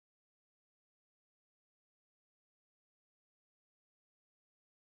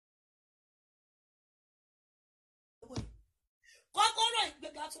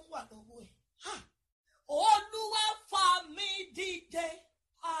á tún wà lọ́wọ́ ẹ̀. Olúwa fà mí dìde.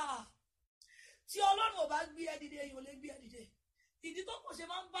 Tí Ọlọ́run ò bá gbé ẹ dìde, èèyàn ò lè gbé ẹ dìde. Ìdí tó kò ṣe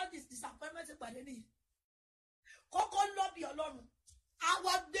máa ń bá disappointment pàdé nìyí. Kọ́kọ́ lọ́bì Ọlọ́run, á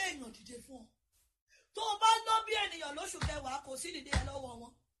wá gbé èèyàn dìde fún ọ. Tó o bá lọ́bì ènìyàn lóṣù kẹwàá, kò sí dìde ẹ lọ́wọ́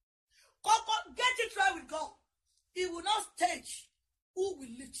wọn. Kọ́kọ́ get it right with God. He will not stage. Who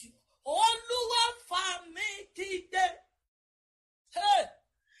will lift you? Olúwa fà mí dìde.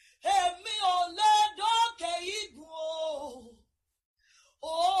 Èmi ò lè dókè igun o.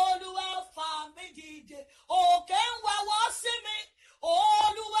 Olúwa fà mí dìde. Òkè ń wáwọ́ sí mi.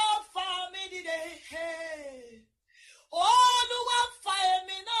 Olúwa fà mí dìde. Olúwa fà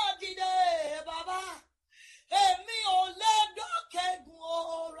èmi náà dìde, bàbá. Èmi ò lè dókè igun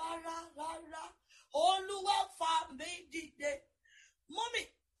o rárá. Olúwa fà mí dìde. Mọ́mì,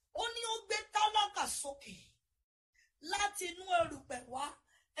 ó ní ó gbé tálákà sókè láti inú erùpẹ̀ wá.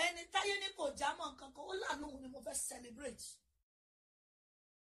 Ẹni táyé ní kò jámọ́ nǹkan kan, ó lànà òun ni mo fẹ́ celebrate.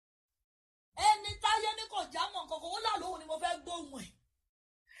 Ẹni táyé ní kò jámọ́ nǹkan kan, ó lànà òun ni mo fẹ́ gbóhùn ẹ̀.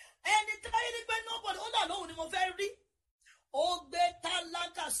 Ẹni táyé ní pé nobody, ó lànà òun ni mo fẹ́ rí. Ó gbé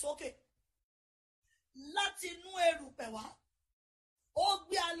tálákà sókè láti inú erùpẹ̀ wá. Ó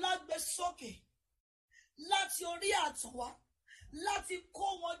gbé alágbe sókè láti orí ààtàn wá, láti kó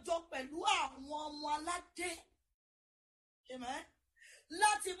wọn jọ pẹ̀lú àwọn ọmọ aládé. Amen.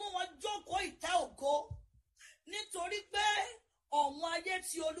 Láti mú wọn jókòó ìtẹ́ ògo, nítorí pé ọ̀wọ́n ayé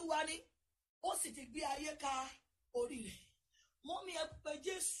tí Olúwa ní, ó sì ti gbé ayé ka orí rẹ̀. Mọ́mí ẹ pé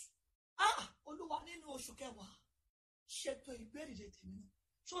Jésù, Olúwa nínú oṣù kẹwàá, ṣètò ìgbédìde tèmi náà.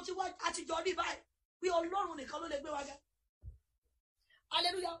 Ṣó ti wá àtijọ́ rí báyìí pé Ọlọ́run nìkan ló lè gbé wa ga.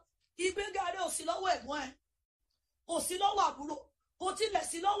 Hallelujah. Ìgbéga rẹ̀ ò sí lọ́wọ́ ẹ̀gbọ́n ẹ̀, kò sí lọ́wọ́ àbúrò, kò tilẹ̀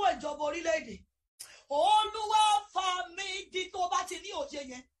sí lọ́wọ́ ìjọba orílẹ̀-èdè. Olúwa fà mí di tó bá ti ní òye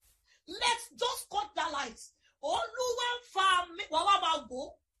yẹn. Let's just cut that light. Olúwa fà mí, wà wá máa gbó.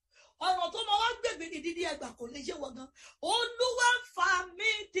 Ọ̀nà tó máa wá gbègbè ní dídí ẹgbà kò lè yé wọ́n gan. Olúwa fà mí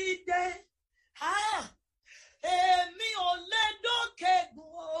dìde. Èmi ò lè dókè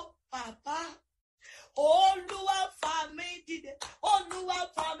gùn o, bàbá. Olúwa fà mí dìde. Olúwa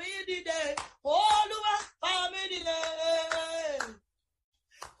fà mí dìde. Olúwa fà mí dìde.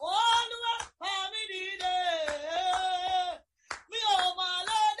 Olúwa fà mí dìde. Mi ò mà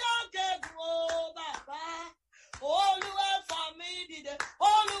lè dókè gùn o, bàbá. Olúwa fà mí dìde.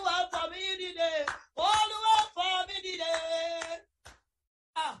 Olúwa fà mí dìde. Olúwa fà mí dìde.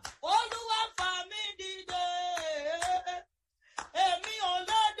 Olúwa fà mí dìde. Èmi ò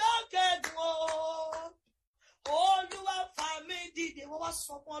lè dókè gùn o. Olúwa fà mí dìde. Wọ́n wá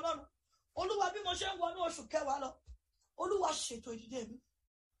sọ fún Ọlọ́run. Olúwa bí mo ṣe ń wọnú oṣù kẹwàá lọ. Olúwa ṣètò ìdìde mi.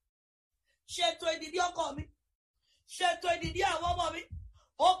 Ṣètò ìdìde ọkọ mi. Ṣètò ìdìde àwọn ọmọ mi.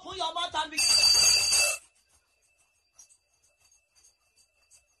 Open your mouth and be.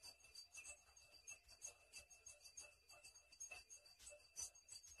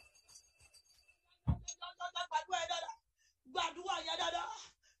 Gbàdúrà yẹn dáadáa.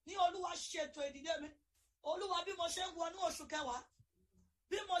 Ní Olúwa ṣètò ìdìde mi. Olúwa bí mo ṣe ń wọnú oṣù kẹwàá.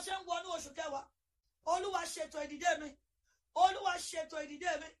 Bí mo ṣe ń wọnú oṣù kẹwàá. Olúwa ṣètò ìdìde mi. Olúwa ṣètò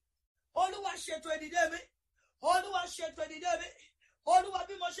ìdìde mi. Olúwa ṣètò ìdìde mi. Olúwa ṣètò ìdìde mi. Olúwa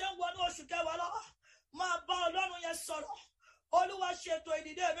bí mo ṣe ń wọnú oṣù kẹwàá lọ. Máa bá Ọlọ́run yẹn sọ̀rọ̀. Olúwa ṣètò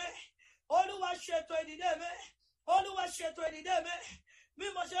ìdìde mi. Olúwa ṣètò ìdìde mi. Olúwa ṣètò ìdìde mi. Bí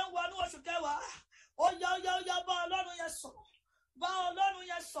mo ṣe ń wọnú oṣù kẹwàá. Ó yá bá Ọlọ́run yẹn sọ̀rọ̀. Bá Ọlọ́run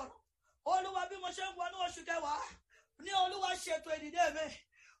yẹn sọ̀rọ̀. Olúwa bí mo ṣe ń wọnú oṣù kẹwàá. Ní Olúwa ṣètò ìdìde mi.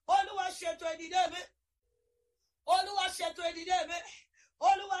 Olúwa ṣètò ìdìde mi. Olúwa ṣètò ìdìde mi.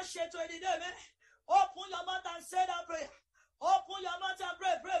 Olúwa ṣètò ìdìde mi. Open your mouth and say that prayer. Open your mouth and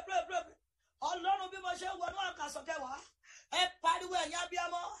pray. Ọlọ́run bí mo ṣe ń wọnú àkàsọ̀ kẹwàá. Ẹ pariwo ẹ̀yin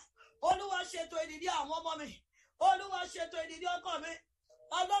abiyamọ. Olúwa ṣètò ìdìde àwọn ọmọ mi. Olúwa ṣètò ìdìde ọkọ mi.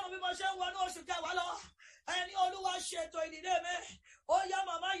 Ọlọ́run bí mo ṣe ń wọnú oṣù kẹwàá lọ. Ẹni Olúwa ṣètò ìdìde mi. Ó yá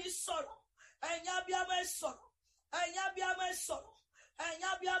màmá yìí sọ̀rọ̀. Ẹ̀yin abiyamọ ẹ sọ̀rọ̀. Ẹ̀yin abiyamọ ẹ sọ̀rọ̀. Ẹ̀yin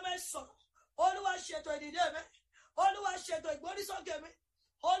abiyamọ ẹ sọ̀rọ̀. Olúwa ṣètò ìdìde mi. Olúwa ṣètò ìgbórísókè mi.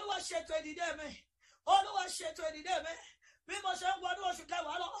 Olúwa ṣètò ìdìde mi. Olúwa ṣètò ìdìde mi. Bí mo ṣe ń wọnú oṣù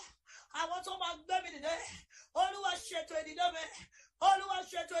kẹwàá lọ. Àwọn tó máa gbé mi dìde. Olúwa ṣètò ìdìde mi. Olúwa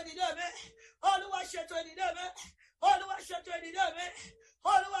ṣètò ìdìde mi. Olúwa ṣètò ìdìde mi. Olúwa ṣètò ìdìde mi.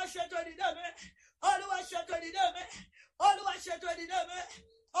 Olúwa ṣètò ìdìde mi. Olúwa ṣètò ìdìde mi. Olúwa ṣètò ìdìde mi.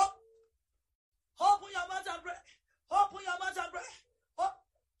 Open your mouth and pray. Open your mouth and pray.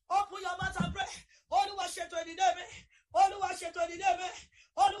 Open your mouth and pray. Olúwa ṣètò ìdìde mi. Olúwa ṣètò ìdìde mi.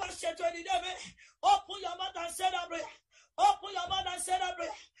 Olúwa ṣètò ìdìde mi. Open your mouth and say that prayer. Open your mouth and say that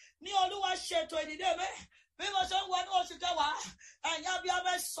prayer. Ní Olúwa ṣètò ìdìde mi. Bí mo ṣe ń wọnú oṣù kẹwàá, ẹ̀yin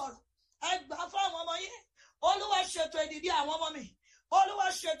abiyamọ sọ̀rọ̀. Ẹ gbà fún àwọn ọmọ yín. Olúwa ṣètò ìdìde àwọn ọmọ mi. Olúwa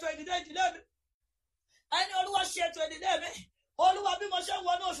ṣètò ìdìde ìdílé mi. Ẹni Olúwa ṣètò ìdìde mi. Olúwa bí mo ṣe ń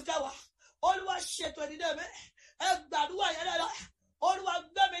wọnú oṣù kẹwàá. Olúwa ṣètò ìdìde mi. Ẹ gbàdúrà yẹn dáadáa. Olúwa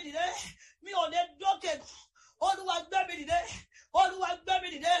gbé mi dìde. Mi ò lè dókè. Olúwa gbé mi dìde. Olúwa gbé mi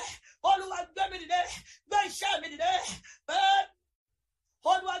dìde. Olúwa gbé mi dìde. Gbé iṣẹ́ mi dìde.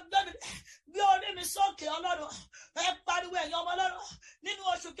 Olúwa gbé mi dìde. Gbé orí mi sókè Ọlọ́run. Ẹ pariwo ẹ̀yin ọmọ Ọlọ́run nínú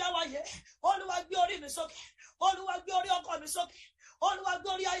oṣù kẹwàá yìí. Olúwa gbé orí mi sókè. Olúwa gbé orí ọkọ mi sókè. Olúwa gbé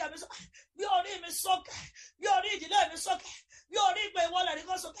orí aya mi sókè. Gbé orí mi sókè. Gbé orí ìdílé mi sókè. Gbé orí ìgbé ìwọlẹ̀ ní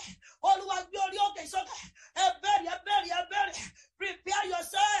kó sókè. Olúwa gbé orí òkè sókè. Ẹ bẹ̀rẹ̀. Prepare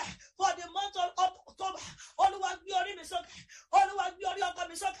yourself for the month of October. Olúwa gbé orí mi sókè. Olúwa gbé orí ọkọ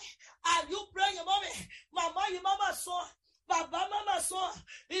mi sókè. Are you praying, mommy? Màmá yìí mama sọ. Bàbá mama sọ.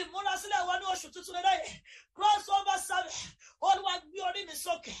 Ìmúrasílẹ̀ wọn ní oṣù tuntun lẹ́yìn. Cross over service. Olúwa gbé orí mi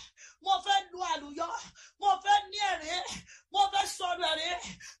sókè. Mo fẹ́ lu àlùyọ. Mo fẹ́ ní ẹ̀rín. Mo fẹ́ sọ̀rọ̀ ẹ̀rín.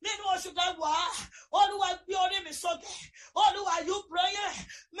 Nínú oṣù kẹwàá. Olúwa gbé orí mi sókè. Olúwa, you praying?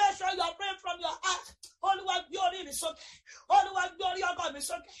 Make sure you are praying from your heart. Olúwa gbé orí mi sókè. Olúwa gbé orí ọkọ mi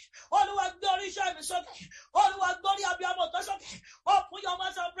sókè. Olúwa gbé orí iṣẹ́ mi sókè. Olúwa gbé orí abiyamọ tó sókè. Open your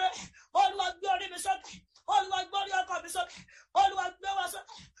mouth and pray. Olúwa gbé orí mi sókè. Olúwa gbé orí ọkọ mi sókè. Olúwa gbé wa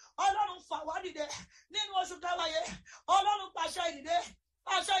sókè. Ọlọ́run fà wá dìde nínú oṣù kẹwàá yẹn. Ọlọ́run pàṣẹ ìdìde.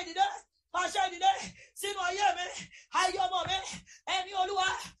 Pàṣẹ ìdìde. Pàṣẹ ìdìde sínú ayé mi. Ayé ọmọ mi. Ẹni Olúwa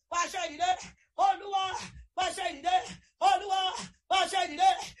pàṣẹ ìdìde. Olúwa pàṣẹ ìdìde. Olúwa pàṣẹ ìdìde.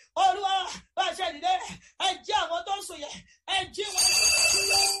 Olúwa pàṣẹ ìdìde. Ẹ jí àwọn tó ń sùn yẹn. Ẹ jí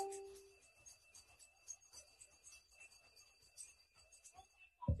wọn.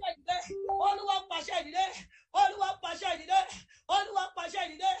 Olúwa pàṣẹ ìdìde. Olúwa pàṣẹ ìdìde. Olúwa pàṣẹ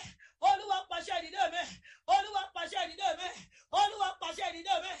ìdìde. Olúwa pàṣẹ ìdìde mi. Olúwa pàṣẹ ìdìde mi. Olúwa pàṣẹ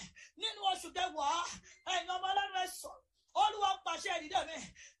ìdìde mi. Nínú oṣù kẹwàá, ẹ̀yin ọmọ Ọlọ́run ẹ sọ. Olúwa pàṣẹ ìdìde mi.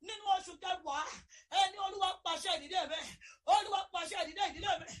 Nínú oṣù kẹwàá, ẹni Olúwa pàṣẹ ìdìde mi. Olúwa pàṣẹ ìdìde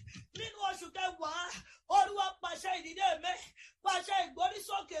ìdílé mi. Nínú oṣù kẹwàá, Olúwa pàṣẹ ìdìde mi. Pàṣẹ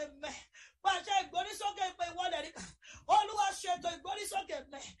ìgbórísókè mi. Pàṣẹ ìgbórísókè pé ìwọlẹ̀ rí. Olúwa ṣètò ìgbórísókè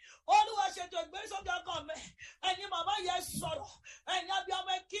mi. Olúwa ṣètò ìgbórísókè ọkọ mi. Ẹ̀yin màmá yẹn sọ̀rọ̀. Ẹ̀yin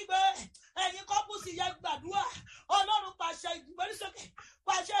abiyamọ kígbe. Ẹ̀yin kọ́pùsì yẹn gbàdúrà. Ọlọ́run pàṣẹ ìgbórísókè.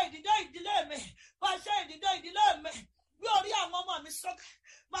 Pàṣẹ ìdìde ìdílé mi. Pàṣẹ ìdìde ìdílé mi. Gbé orí àwọn ọmọ mi sókè.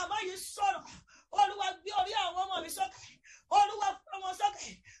 Màmá yìí sọ̀rọ̀. Olúwa gbé orí àwọn ọmọ mi sókè. Olúwa fún wọn sókè.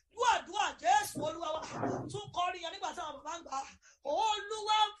 Dúàdúà Jésù Olúwa wa. Tún kọrin yẹn nígbà tí àwọn bàbá ń gbà.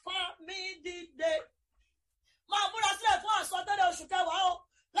 Olúwa fà mí dìde. Máa múra sílẹ̀ fún àsọtẹ́lẹ̀ oṣù kẹwàá o.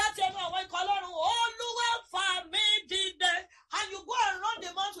 Láti ẹnu àwọn ikọ̀ Ọlọ́run. Olúwa fà mí dìde. And you go and run the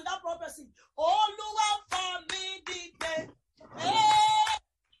month with that prophecy. Olúwa fà mí dìde.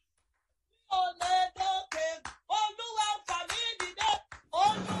 Olúwa fà mí dìde.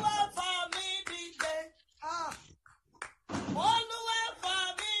 Olúwa fà mí dìde. Olúwa fà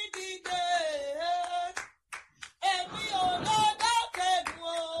mí dìde. Èmi ò lọ dákẹ́gun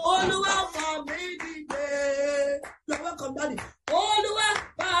o. Olúwa fà mí dìde. You're welcome, Daddy. Olúwa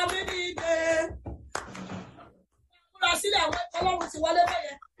fà mí dìde. Múra sílẹ̀ àwọn Ọlọ́run ti wọlé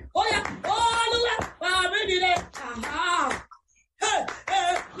bẹ́yẹn. Ó yá, Olúwa fà mí dìde.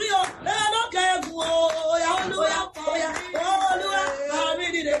 Mi ò lọ kẹ́gun o. Olúwa fà mí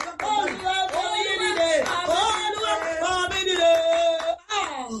dìde. Olúwa fà mí dìde. Olúwa fà mí dìde.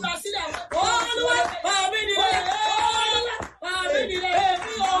 Múra sílẹ̀ àwọn Olúwa fà mí dìde. Olúwa fà mí dìde.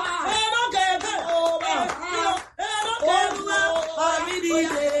 Mi ò lọ kẹ́gun o. Olúwa fà mí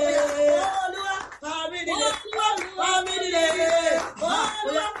dìde. Olúwa fà mí dìde. Olúwa fà mí dìde.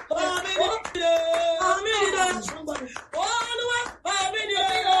 Olúwa fà mí dìde. Olúwa fà mí dìde.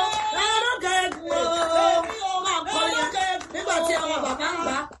 Nígbà tí àwọn bàbá ń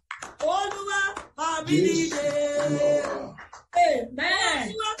gbà, Olúwa fà mí dìde. Amen.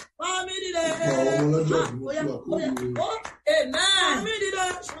 Olúwa fà mí dìde. Amen. Fà mí dìde.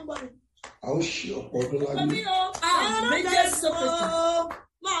 A ó ṣe ọ̀pọ̀ ọdún láyé. Àmín Jésù Kristi.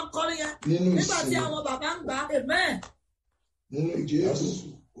 Máa kọrin yẹn. Nínú Nígbà tí ìsìn. àwọn bàbá ń gbà. Amen. Nínú Jésù.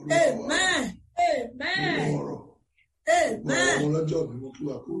 Amen. Amen. Nínú ọ̀rọ̀. Amen. Àwọn ọlọ́jọ́ mi mú kí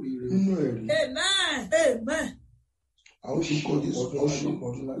wà kó rí rẹ̀. Nínú ẹ̀rí. Amen. Amen. A ó ṣe ọdún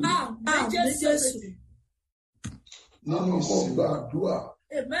láyé. Àmín Jésù Kristi. Nínú ìsìn. Gbàdúrà.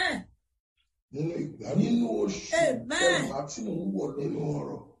 Amen. Nínú ìgbà. Nínú oṣù. Amen. Ẹ̀ma tí mò ń wọ̀ nínú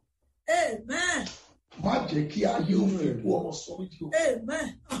ọ̀rọ̀. Amen. Má jẹ́ kí ayé ó fi kú ọmọ sọ méjì o. Amen.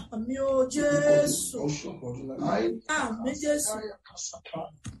 Àmì o Jésù. Àmì Jésù.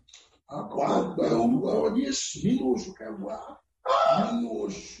 Àkọ́gbà orúkọ Jésù nínú oṣù kẹwàá. Nínú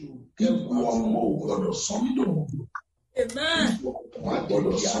oṣù kíkú ọmọ ò gbọdọ̀ sọ mí dòmùgọ̀. Amen. Wọ́n á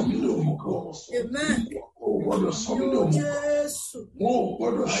gbọdọ̀ sọ mí dòmùgọ̀. Amen. Ò gbọdọ̀ sọ mí dòmùgọ̀. Wọ́n ò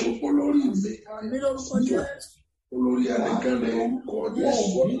gbọdọ̀ ṣopó lórí mi. Àmì lórúkọ Jésù. Olórí ẹnikẹ́ni orúkọ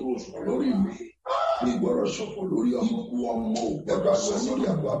Jésù nínú oṣù lórí mi. Ní gbọdọ̀ ṣopó lórí ọmọ ò gbọdọ̀ sọ mí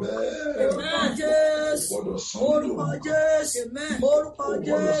dòmùgọ̀ bẹ́ẹ̀. Amen Jésù. Orúkọ Jésù. Orúkọ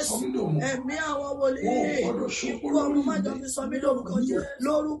Jésù. Ẹ̀mí àwọn wòlíì. Ikú ọmọ májọ fi sọ mí lórúkọ Jésù.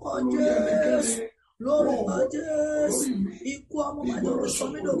 Lórúkọ Jésù. Lórúkọ Jésù. Ikú ọmọ májọ fi sọ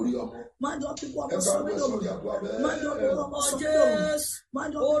mí lórúkọ. Májọ fi kú ọmọ sọ mí lórúkọ. Májọ fi kú ọmọ sọ mí lórúkọ.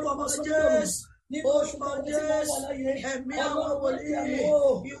 Májọ fi kú ọmọ sọ mí lórúkọ. Ní orúkọ Jésù, ẹ̀mí àwọn wòlíì,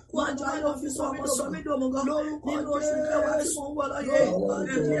 ikú àjọ fi sọ ọmọ sọ mí lórúkọ. Lórúkọ Jésù, ẹ̀mí àwọn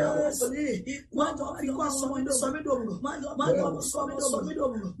wòlíì, ikú àjọ fi kú ọmọ sọ mí lórúkọ. Májọ fi sọ mí sọ mí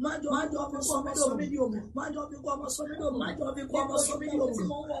lórúkọ. Májọ fi sọ mí sọ mí lórúkọ. Májọ fi kú ọmọ sọ mí lórúkọ. Májọ fi kú ọmọ sọ mí lórúkọ.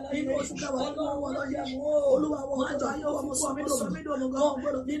 Nínú oṣù kẹwàá ní wọn wọlé yẹ. Olúwa wọn májọ ayé ọmọ sọ mí lórúkọ.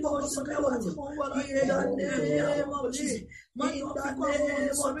 Nínú oṣù kẹwàá ní wọn wọlé yẹ. In the name of Jesus.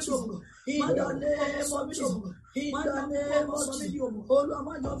 In the name of Jesus. In the name of Jesus.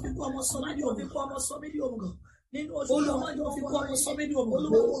 Olùwàmájọ fi kú ọmọ sọmídìí òmùgọ̀. Nínú oṣù olùwàmájọ fi kú ọmọ sọmídìí òmùgọ̀.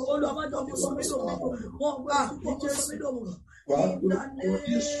 Olùwàmájọ fi sọmídìí òmùgọ̀. Wọ́n gbà kú ọmọ sọmídìí òmùgọ̀. In the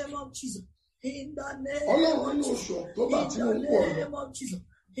name of Jesus. In the name of Jesus. In the name of Jesus.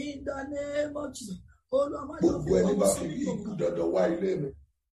 In the name of Jesus. Olùwàmájọ fi kú ọmọ sọmídìí òmùgọ̀.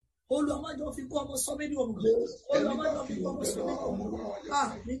 Olùwàmájọ fi kú ọmọ sọmídìí òmùgọ̀. Olùwàmájọ fi kú ọmọ sọmídìí òmùgọ̀.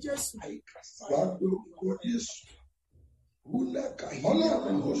 Ní Jésù. Wàá gbé orúkọ Jésù.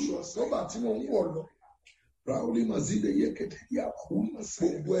 Ọlọ́run oṣù ọ̀sọ́bà tí wọ́n ń wọ̀ lọ. Raúlì Mazide yẹ kẹ̀kẹ́ yà kú.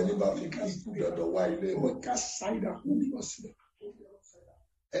 Gbogbo ẹni bá fi kí ikú dandan wá ilé rẹ̀ ká ṣáìdà kú ní ọ̀sẹ̀.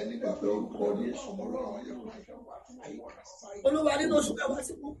 Ẹni bá fẹ́ orúkọ Jésù ọmọ ọlọ́run ayé wà. Olúwa nínú oṣù kẹwàá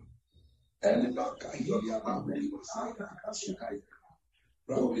ti kú. Ẹni bá kà yí ya máa wọ ní ọ̀sẹ̀ àkàṣùkà yìí.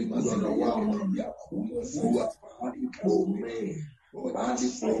 Raúlì Mazide wà ọmọ ìyá kú. Olúwa pàdípò mi.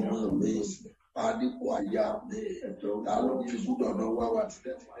 Pàdípò mi. Pàdípò àyà mi. Àwọn ti gbúdọ̀ lọ wá wá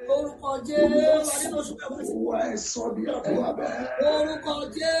tilẹ̀. Orúkọ Jésù nínú oṣù kẹwàá ti kú. Wá ẹ sọ ní àbúrò abẹ́. Orúkọ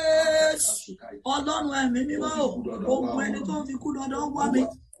Jésù. Ọlọ́run ẹ̀mí mímọ́ o. Gbogbo ẹni tó ń fi kú dandan wá mi.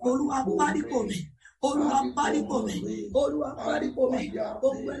 Olúwa pàdípò mi. Olúwa pàdípò mi. Olúwa pàdípò mi.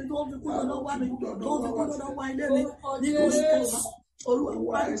 Gbogbo ẹni tó ń fi kú dandan wá mi. Tó ń fi kú dandan wá ilé mi. Nínú oṣù kẹwàá.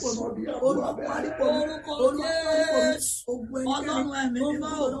 Olúwa pàdípò mi. Olúwa pàdípò mi. Olúwa pàdípò mi. Ọlọ́run ẹ̀mí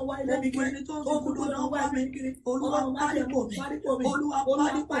mímọ́ o. Gbogbo ẹni tó ń fi kú dandan wá mi. Olúwa pàdípò mi. Olúwa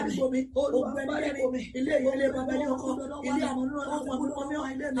pàdípò mi. Olúwa pàdípò mi. Ilé ìyẹlé bàbá ní ọkọ. Ilé àwọn ọmọ mi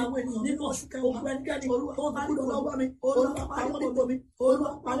ilé mi. Àwọn ènìyàn nínú oṣù kẹwàá. Gbogbo ẹnikẹ́ni tó ń fi kú dandan wá mi. Olúwa pàdípò mi.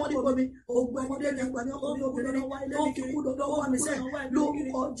 Olúwa pàdípò mi. Gbogbo ẹnikẹ́ni tó ń fi kú dandan wá ilé mi. Tó ń fi kú dandan wá mi sẹ́.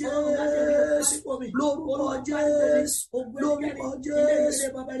 Lórúkọ Jésù. Lórúkọ Jésù. Lórúkọ Jésù.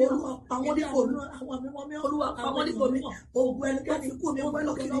 Olúwa pàwọn dípò mi. Olúwa pàwọn dípò mi. Ògùn ẹnikẹ́ni kú mi wọ́n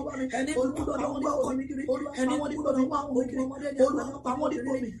lọ kiri. Ẹni olùkúdọ̀ ló ń wá ọkọ mi kiri. Ẹni olùkúdọ̀ ló ń wá ọkọ mi kiri. Olúwa pàwọn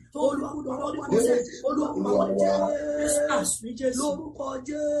dípò mi. Olúwa pàwọn dípò mi. Olúwa pàwọn dípò mi. Lórúkọ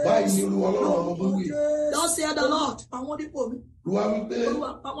Jésù. Báyìí ni Olúwa Ọlọ́run ọmọ gbogbo yìí. Thus saith the Lord. Pàwọn dípò mi.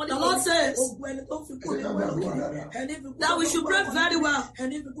 The Lord says that we should pray very well. The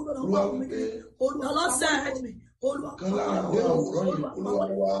Lord said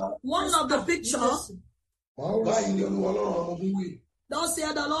one of the pictures. Thus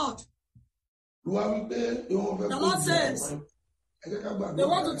said the Lord. The Lord says they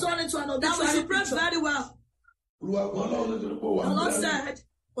want to turn into an obituary. That we should pray very well. The Lord said,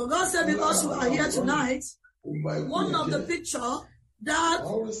 but God said, because you are here tonight, one of the picture that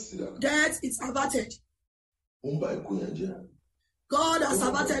death is averted. God has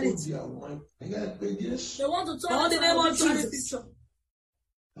averted it. They want to turn the name of Jesus.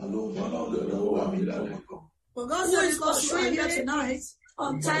 But God said, because you are here tonight,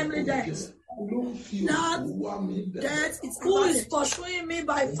 untimely death. That death is who is pursuing me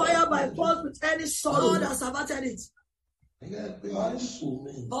by fire, by force, with any sorrow. God has averted it.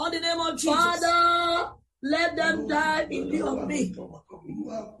 All the name of Jesus. Father, let them die in lieu of me.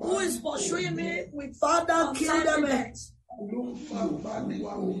 Who is pursuing me with Father, kill them.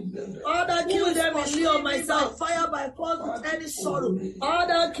 Father, kill them in lieu of myself. Fire by force with any sorrow.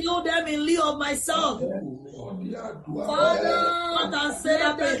 Father, kill them in lieu of myself. Father, what I say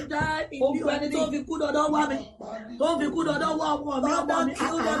that they die in lieu of me. Don't be good or don't want me. Don't be good or don't want me. Father,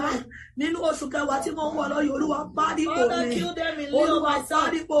 kill them nínú oṣù kẹwàá tí mo ń wọ̀ lọ́yìn Olúwa pa dípò mi Olúwa pa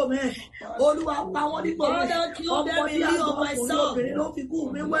dípò mi Olúwa pa wọ́n dípò mi ọmọdé àgbọ̀kùnrin obìnrin ló fi kú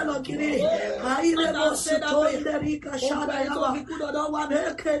mi wẹ́lọ kiri àìlè mo sì tó ilẹ̀ rí kàṣádà yàrá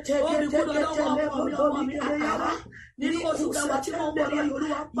mẹ́kẹ̀tẹ̀kẹ̀tẹ̀ nínú oṣù kẹwàá tí mo ń wọ̀ lọ́yìn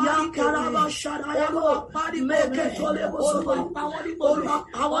Olúwa pa dípò Olúwa pa dípò Olúwa pa wọ́n dípò Olúwa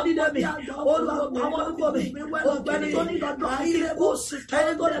pa wọ́n dípò mi Olúwa pa wọ́n dípò mi ọ̀gbẹ́ni tó ní ìdọ̀dọ̀ àìlè mo sì tó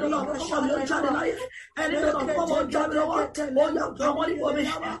ẹni tó lẹ́nu lọ́wọ́ ọmọ mi ó jáde láyé ẹni tó lọ́wọ́ ọmọ mi jáde lọ́wọ́ ó yà pa wọ́n dípò mi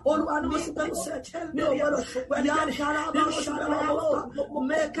Olúwa ní oṣù kẹwàá mi ò gbọdọ̀ ṣùgbọ́n ẹni nínú oṣù kẹwàá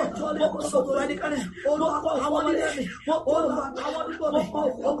mẹ́kẹ̀ tó lè kó sọ̀tọ̀ ẹni kan Olúwa pa wọ́n dípò mi Olúwa pa wọ́n dípò mi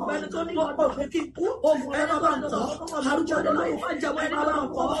ọ̀gbẹ́ni tó ní ìdọ̀dọ̀ pé kí kú ẹni bá ń tọ̀ àrùjáde láyé fàjẹmọ́ ẹni bá ń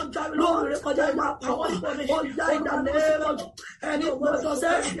kọ́ lóòrè kọjá ìgbà pa wọ́n dípò mi ó yá ìdálẹ́mọ̀ ẹni gbọdọ̀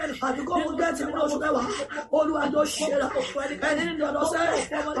sẹ́ àdúgbò mú gẹ́ẹ̀tì nínú oṣù kẹwàá Olúwa jọ ṣera ẹni nínú ọdọ sẹ́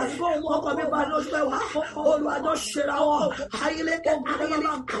àdúgbò mú ọkọ̀ mi bá ní oṣù kẹwàá Olúwa jọ ṣera wọn ayílé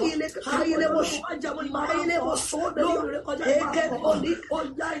mo sóde èké òní ó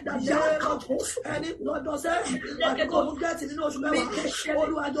yá ìdálẹ́mọ̀ ẹni gbọdọ̀ sẹ́ àdúgbò mú gẹ́ẹ̀tì nínú oṣù kẹwàá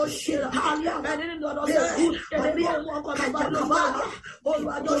Olúwa jọ ṣera ẹni nínú ọdọ sẹ́ àdúgbò mú ọkọ̀ mi bá ní oṣù kẹwàá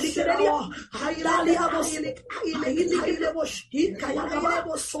Olúwa jọ ṣera wọn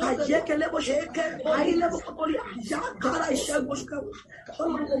ayílé mo Yàgàrà ìṣẹ́gun oṣù kẹwàá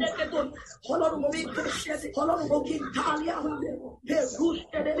Ọlọ́run mo mi kò ṣe sí Ọlọ́run mo kí n tààlí àwọn ẹ̀rù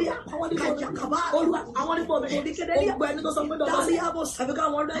ṣẹ̀dẹ̀lẹ́ àwọn ìkàjàkàbá Olúwa àwọn ìbò mi ní kédèlé ọgbẹ̀ni tó sọ pé dọ̀dọ̀ àbò sàbíkà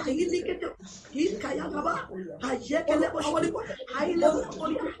àwọn ọ̀rẹ́ ẹ̀yìn ní kéde ìkàyàkàbá àyẹ́kẹ́lẹ́ àwọn ìbò àìlẹ́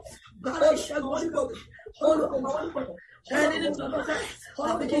Yàgàrà ìṣẹ́gun oṣù kẹwàá ẹni nínú ọdún fẹ́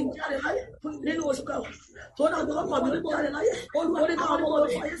ọ̀rọ̀ kí n jáde láyé nínú oṣù kẹwàá tó náà gbọ́dọ̀ pọ̀ nínú jáde láyé Olúwa ní káwọn ọmọ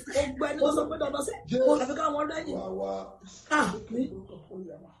ọdún fàyè sí ọgbẹ́ni tó sọ pé dọ̀dọ̀ sí àfi káwọn ọdún ẹ̀yìn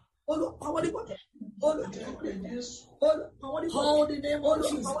olùpàwọ́ nípò hold the name of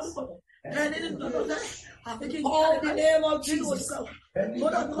Jesus ẹni nínú ọdún fẹ́ àfi kí n jáde láyé nínú oṣù kẹwàá tó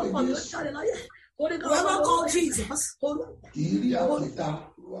náà gbọ́dọ̀ pọ̀ nínú jáde láyé whoever called Jesus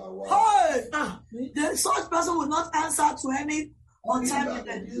such person will not answer to any untimely.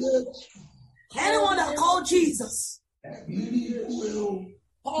 Anyone that called Jesus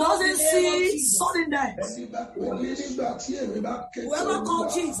doesn't see sudden death. Whoever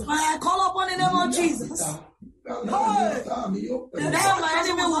called Jesus, when I call upon the name of Jesus, then my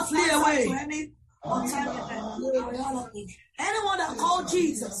enemy will flee away. Anyone that called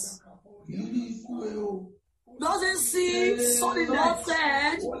Jesus doesn't see sudden death. When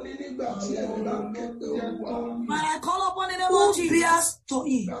I call upon the name of Jesus to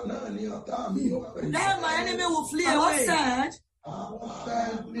him, then my enemy will flee away.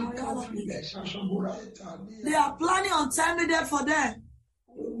 They are planning on timely death for them.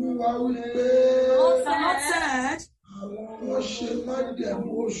 God said,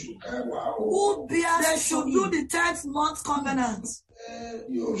 who bears, they should do the 10th month covenant.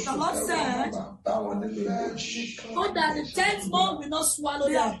 The Lord said, so that the 10th month will not swallow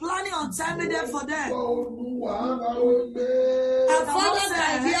them. They are planning on timely death for them. And Father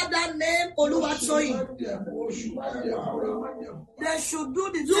can hear that name, Oluwatoyin. They should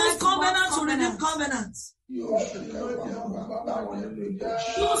do the 10th covenant to renew covenant. Use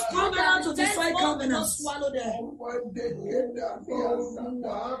covenant to destroy covenant. Swallow them.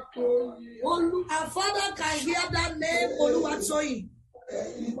 And Father can hear that name, Oluwatoyin.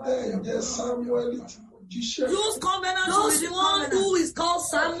 Use covenant to the one who is called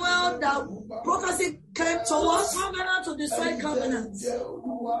Samuel, that prophecy came to us. Covenant to destroy covenant.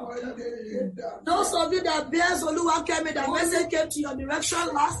 Those of you that bears Oluwakemi, that message came to your direction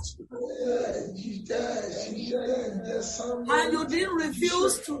last, and you didn't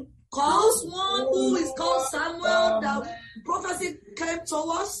refuse to call one who is called Samuel, that prophecy came to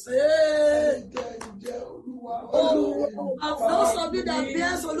us. And those of you that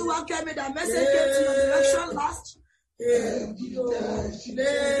bears Oluwakemi, that message came to your direction last, and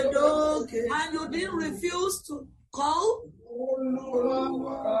you didn't refuse to call.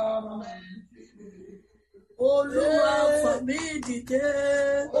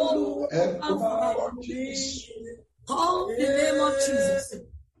 Call the name of Jesus.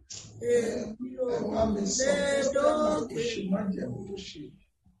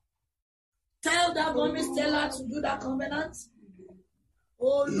 Tell that mommy Stella to do that covenant.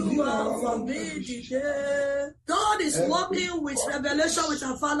 God is working with revelation with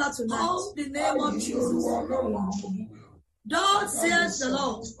our Father tonight. Call the name of Jesus. God says the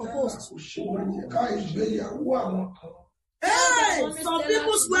Lord of hosts. Hey, some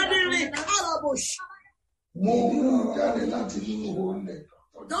people's wedding ring.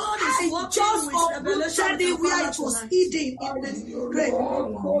 God is just uprooted it where it was hidden in the grave.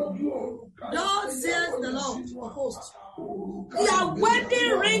 God says the Lord of hosts. Their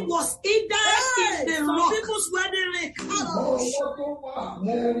wedding ring was hidden in the rock. People's wedding ring.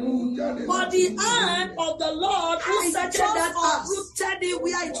 But the hand of the Lord who searched that uprooted it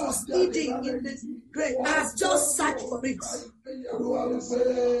where it was hidden in the grave has just searched for it.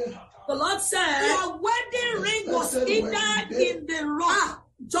 The Lord said, their wedding ring was hidden in the rock.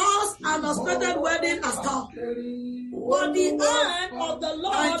 Just an unexpected wedding has come. But the hand of the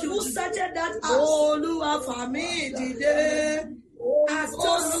Lord who searched that Olúwa fà mí dìde has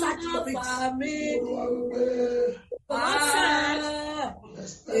just searched for it.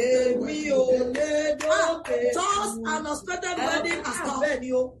 Just an unexpected wedding has come.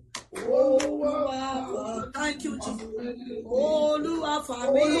 Thank you, Jesus. Olúwa fà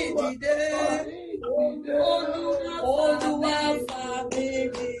mí dìde. Olúwa fà mí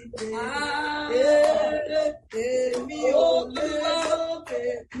dìde. Èmi ò lè lókè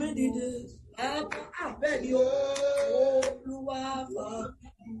mí dìde. Bẹ́ẹ̀ni o, Olúwa fà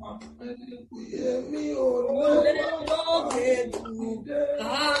èmi ò lè lókè dìde.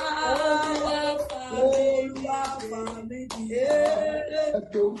 Olúwa fà mí dìde.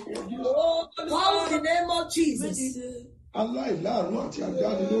 Call the name of Jesus. Aláìláàánú àti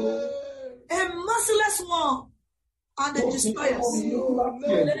àdánilóró. A merciless one and the destroyers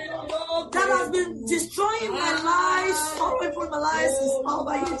that has been destroying my life, stopping from my life since all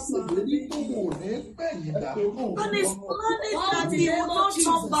my years. And it's planning that he will not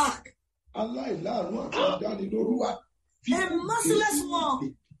come back. A merciless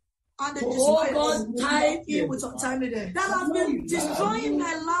one and the destroyers tied him with untimely death. That has been destroying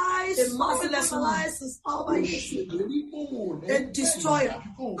my life, a merciless one since all my years. A destroyer.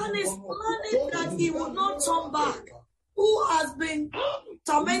 And it's planning that he will not come back. Who has been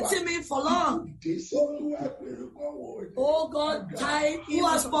tormenting me for long? Oh God, tied him. Who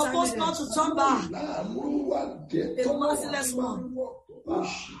has proposed not to come back? A merciless one.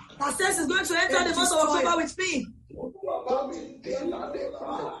 That says he's going to enter the month of October with me.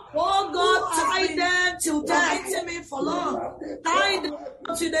 Oh God, tie them till tormenting me for long. Tie them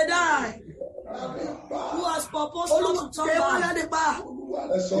till they die. Who has proposed not to come back?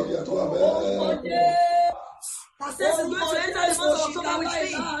 That says he's going to enter the month of October with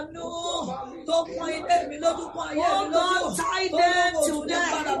me. Oh God, tie them till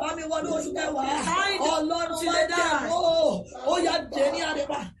death. Tie them till they die.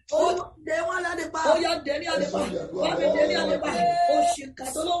 Oh, they want to depart. Oh, yeah, Denny at the back. Oh, she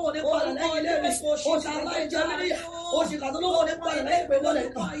got alone with the water. Oh, she got like Germany. Oh, she got alone with the water.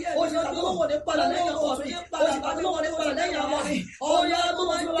 Oh, she got alone with the water. Oh, she got alone with the water. Oh, yeah,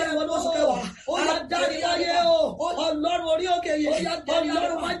 oh, yeah, Daddy, oh, Lord, what are you okay? Oh, yeah, Daddy,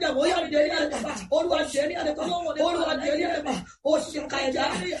 oh, yeah, Denny at the back. Oh, what Denny at the back. Oh, what Denny at the back. Oh, she got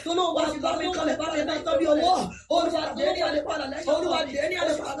Daddy. Don't know what you got me calling back and not be a war. Oh, what Denny at the back. Oh, what Denny at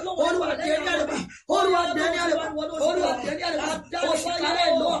the back. Olúwa dẹni àlẹbà Olúwa dẹni àlẹbà Olúwa dẹni àlẹbà òṣìkàlẹ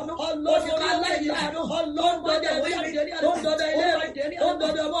ìlú òṣìkàlẹ ìlú lọ́dọ̀dẹ̀ bóyá lọ́dọ̀dẹ̀ ilé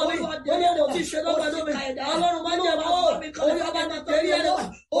lọ́dọ̀dẹ̀ ọmọ mi olówó tí ṣe lọ́wọ́ lómi ọlọ́run máa ń jẹ́ báwo Olúwa bá mi dẹni àlẹbà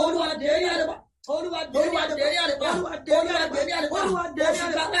Olúwa dẹni àlẹbà. Olúwa dẹni àlẹbà Olúwa dẹni àlẹbà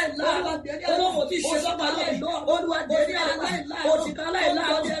òṣìkàlẹ ìlú olówó tí ṣe lọ́wọ́ lómi Olúwa dẹni àlẹbà òṣìkàlẹ ìlú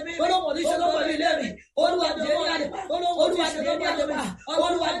olówó tí ṣe lọ́wọ́ ilé mi Olúwa dẹni àlẹbà Olúwa dẹni àlẹbà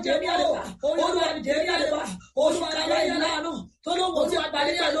Olúwa dẹni àlẹbà Olúwa dẹni àlẹbà òṣìkàlẹ ìlú tolówó tí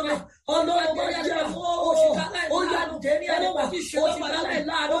àgbàlẹ àlọmọ Ọlọ́run dẹni àlẹbà òṣìkàlẹ Olúwa dẹni àlẹbà òṣìkàlẹ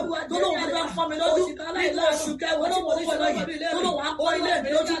ìlú tolówó tí wọ́n fọ́ mi lójú nígbà oṣù kẹwàá tolówó àpọ̀ ilé mi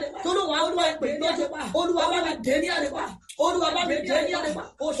lójú tolówó àpọ̀ ìpè lójú Olúwa bá mi dẹni àlẹbà Olúwa bá mi dẹni àlẹbà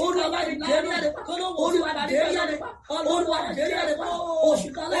Olúwa bá mi dẹni àlẹbà Olúwa dẹni àlẹbà Olúwa dẹni àlẹbà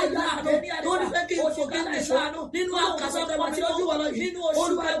òṣìkàlẹ ìlú tó ní fẹ́ kí n fò kí n ṣàánú nínú àkàsọ̀ tó wà tí ojú wà lọ́yìn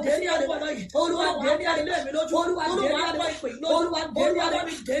Olúwa dẹni àlẹbà Olúwa dẹni àlẹbà mi lójú Olúwa dẹni àlẹbà ìpè Olúwa dẹni àlẹbà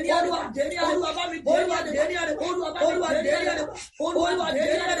mi dẹni àlẹbà Olúwa bá mi dẹni àlẹbà Olúwa dẹni àlẹbà Olúwa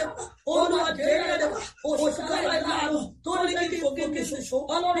dẹni àlẹbà Olúwa dẹni àlẹbà òṣìkàlẹ ìlú tó ní kí n fò kí n ṣoṣo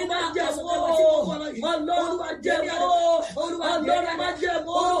Ọlọ́run máa jẹ́ àsọ̀tọ̀ wà tí wọ́n wà lọ́yìn Ọlọ́run máa jẹ́ Ọlọ́run máa jẹ́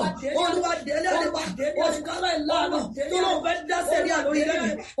Olúwa dẹni àlẹbà òṣìkàlẹ ìlú tó lóun fẹ́ dá sẹ́rí àlórí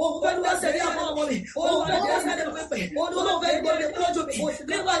lẹ́yìn òun fẹ́ dá sẹ́rí àmọ́ ọmọ mi òun fẹ́ dá sẹ́rí pẹ́pẹ́ olóun fẹ́ gbọ́dọ̀ lójú mi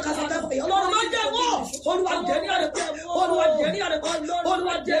nígbà kàtàkà pé Ọlọ́run máa jẹ́ wọ́n Olúwa dẹni àlẹbà Olúwa dẹni àlẹbà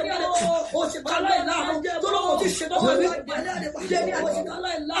Olúwa dẹni àlẹbà òṣìkàlẹ ìlú tó lóun ti ṣe tó ọwọ́ mi jẹ́lẹ̀ àdìpá òṣì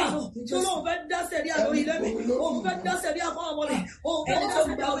aláìláàánú tó lóun fẹ́ dá sẹ̀ríà lórí ilé mi òun fẹ́ dá sẹ̀ríà fún ọmọ mi òun fẹ́ dá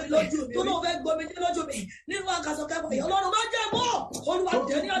sẹ̀ríà lójú mi tó lóun fẹ́ gbomi dé lójú mi nínú àkàsọ̀ kẹ́kọ̀ọ́ yìí ọlọ́run má jẹ́ mọ́ olúwa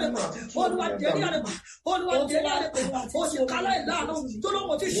jẹ́ ní àdìpá olúwa jẹ́ ní àdìpá olúwa jẹ́ ní àdìpá òṣì aláìláàánú tó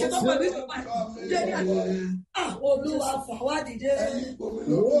lóun ti ṣe tọ́pọ̀ ẹ̀mí ìjọba jẹ́ ní àdìpá olúwa fà wá dìde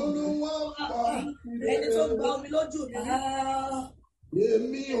ẹni tó gba omi lójú mi.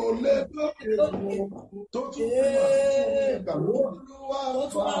 Èmi ò lè lókè tó tún gbà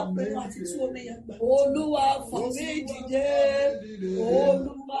Olúwa fà mí dìde.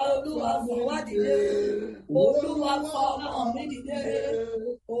 Olúwa fà wá dìde. Olúwa fà ọmọ mi dìde.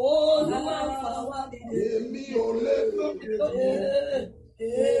 Olúwa fà wá dìde. Èmi ò lè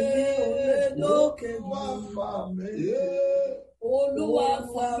lókè wá fà mí. Olúwa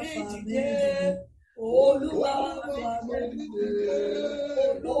fà mí dìde. Olúwa fà mí dìde.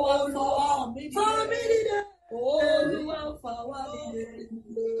 Olúwa fà mí dìde. Olúwa fà wá dìde.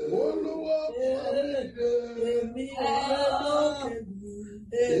 Olúwa fà mí dìde. Èmi lókè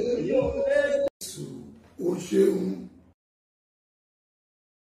èmi ò lè. O ṣeun.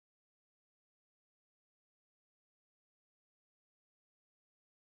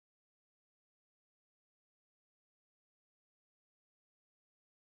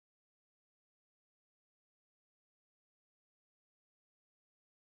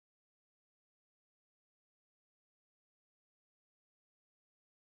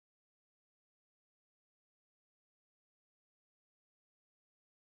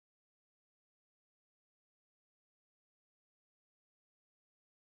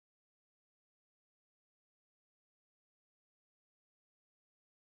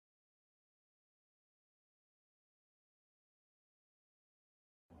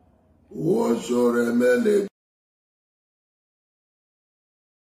 Wo ṣore mele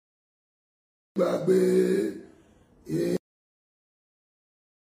gbàgbé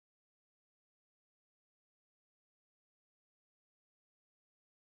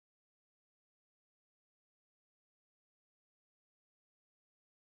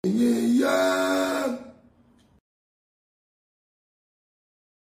yíyá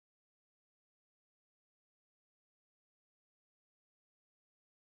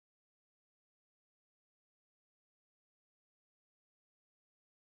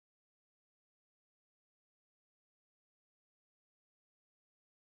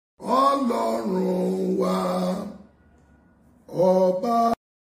Ọlọ́run wa ọba.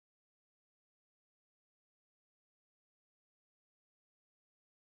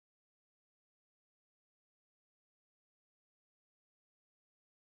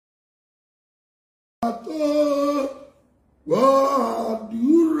 Tó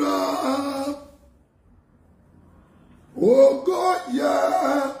gbàdúrà ògo yẹ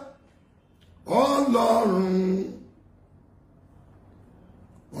Ọlọ́run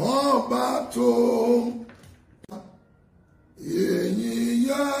ọba tó èyí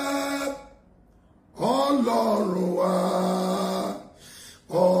yẹ Ọlọ́run wa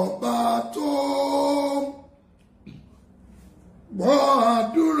ọba tó gbọ́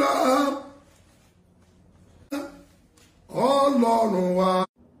àdúrà Ọlọ́run wa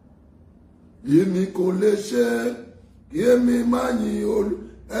èmi kò lè ṣe kí èmi má yìn olú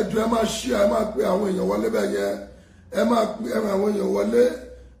ẹjọ́ ẹ máa ṣí ẹ máa pe àwọn èèyàn wọlé bẹ́ẹ̀ yẹn ẹ máa pe àwọn èèyàn wọlé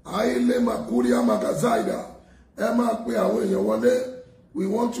àìlè màkúríà màgàzáìdà ẹ máa pe àwọn èèyàn wọlé we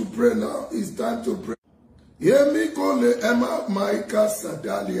want to pray now it's time to pray. Èmi kò lè ẹ máa máìka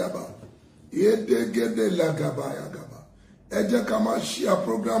sàdáliàbà èdègèdè làgàbàyàgàbà ẹ jẹ́ ká máa ṣí à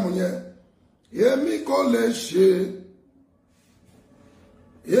program yẹn èmi kò lè ṣe.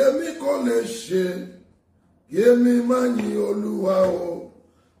 Èmi kò lè ṣe èmi máa yìn Olúwa o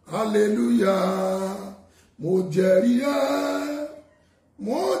hallelujah mo jẹ́rìí ẹ́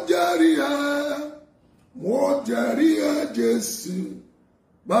mo jẹ́rìí ẹ́ mo jẹ́rìí ẹ́ Jésù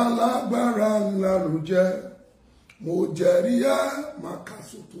gbàlágbára ńlá ló jẹ́ mo jẹ́rìí ẹ́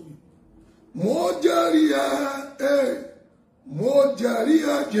màkàsótó mo jẹ́rìí ẹ́ mo jẹ́rìí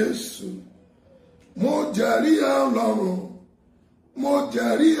ẹ́ Jésù mo jẹ́rìí ẹ́ Ọlọ́run. Mo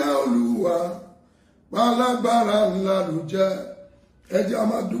jẹ́rìí ẹ́ Olúwa gbàlágbára ńlá ló jẹ́ ẹ jẹ́ a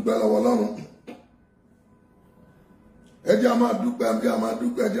máa dúpẹ́ lọ́wọ́ Ọlọ́run ẹ jẹ́ a máa dúpẹ́ ẹ jẹ́ a máa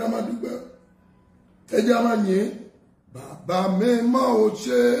dúpẹ́ ẹ jẹ́ a máa dúpẹ́ ẹ jẹ́ a máa yìn bàbá mi mọ́ ò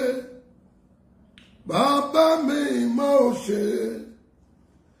ṣe bàbá mi mọ́ ò ṣe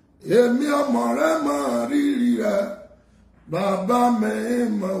èmi ọmọ rẹ mọ rírì rẹ bàbá mi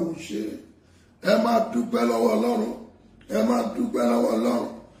mọ́ ò ṣe ẹ máa dúpẹ́ lọ́wọ́ Ọlọ́run. Ẹ máa dúpẹ́ lọ́wọ́ Ọlọ́run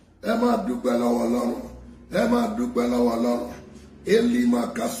ẹ máa dúpẹ́ lọ́wọ́ Ọlọ́run ẹ máa dúpẹ́ lọ́wọ́ Ọlọ́run Elima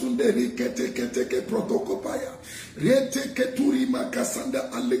kasunde rikete kete ke protokopaya. Rete ke turi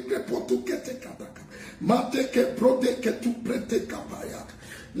makasanda alegre poto kete kataka. Mate ke prote ke tu prete kapaya.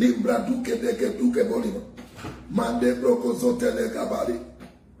 Limbra duke de ke duke bolima. Mande broko zotele kabari.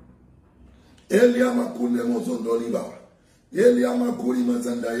 Elia makune mozondo liba. Elia makuri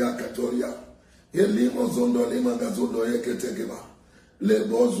mazanda ya katoria. Eli mozondo lima gazondo yeketekeba. Le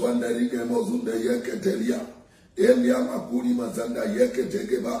bozwanda rike mozunde yeketelia. Elia makuri mazanda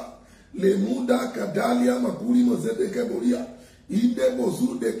yeketekeba. Le munda kadalia makuri mazende kebolia. Inde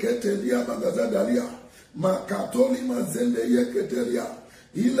mozunde ketelia magazadalia. Makatoli mazende yeketelia.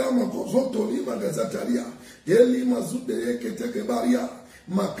 Ila makozoto lima gazatalia. Eli mazunde yeketekebaria.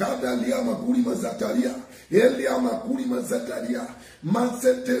 Makadalia makuri mazatalia. Elia makuri mazatalia.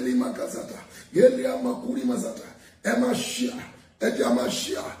 Maseteli makazata. Elia makuri mazata. Emashia.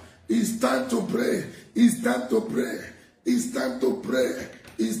 Ejamashia. It's time to pray. It's time to pray. It's time to pray.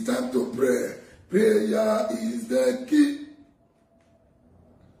 It's time to pray. Prayer is the key.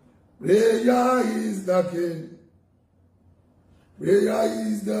 Prayer is the key. Prayer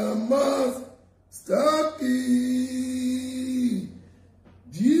is the master key.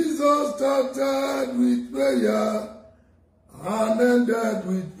 Jesus started with prayer and ended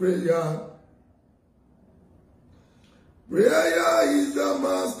with prayer. Prayer is the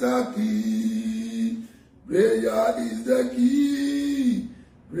master key. Prayer is the key.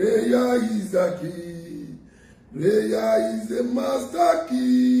 Prayer is the key. Prayer is the master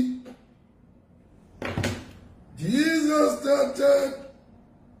key. Jesus started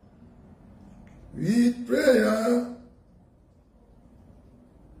with prayer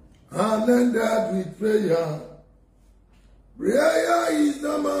and ended with prayer. Prayer is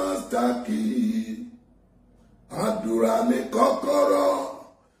the master key. Àdúrà ni kọ́kọ́rọ́.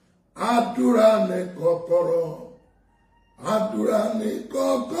 Àdúrà ni kọ́kọ́rọ́. Àdúrà ni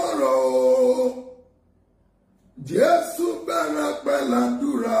kọ́kọ́rọ́. Jésù bẹ̀rẹ̀ pẹ̀lú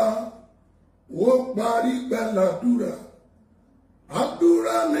àdúrà. Ó parí pẹ̀lú àdúrà.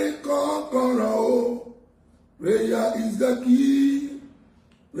 Àdúrà ni kọ́kọ́rọ́. Prayer is the key.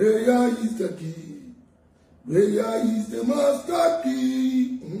 Prayer is the key. Prayer is the master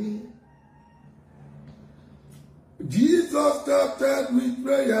key. Jesus started with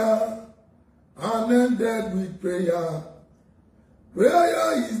prayer and ended with prayer.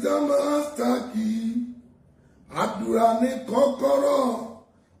 Prayer is the master key. Àdúrà ni kọ́kọ́rọ́.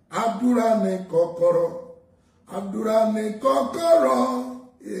 Àdúrà ni kọ́kọ́rọ́. Àdúrà ni kọ́kọ́rọ́.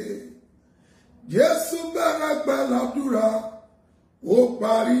 Jésù bẹ̀rẹ̀ pẹ̀lú àdúrà. Ó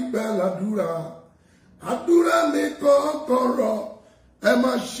parí pẹ̀lú àdúrà. Àdúrà ni kọ́kọ́rọ́. Ẹ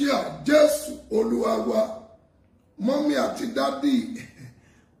máa ṣíà Jésù Olúwa wa. Mommy àti daddy,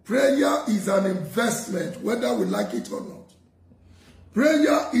 prayer is an investment, whether we like it or not.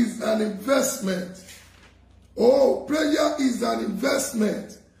 Prayer is an investment. Oh, prayer is an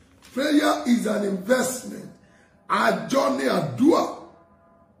investment. Prayer is an investment. Àjọ ni àdúà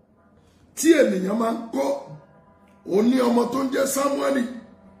tí ènìyàn máa ń kọ́. Ó ní ọmọ tó ń jẹ́ Samueli.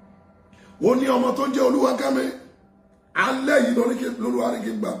 Ó ní ọmọ tó ń jẹ́ Olúwakámi. Alẹ́ yìí lóluwà ní kí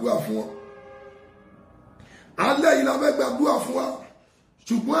n gbàdúrà fún wọn. Alẹ́ yìí la fẹ́ gbàdúrà fún wa.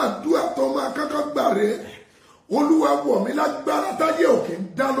 Ṣùgbọ́n àdúrà tó máa kọ́kọ́ gbà rèé. Olúwa wọ̀ mí lágbára táyé òkè ń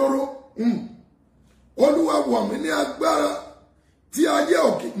dá lóró. Olúwa wọ̀ mí ní agbára tí ayé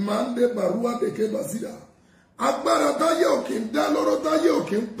òkè máa ń dé bàrúwà dèké bàsídà. Agbára táyé òkè ń dá lóró, táyé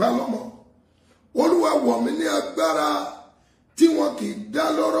òkè ń pa lọ́mọ. Olúwa wọ̀ mí ní agbára tí wọn kì í dá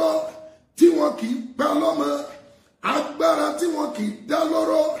lóró, tí wọn kì í pa lọ́mọ. Agbára tí wọn kì í dá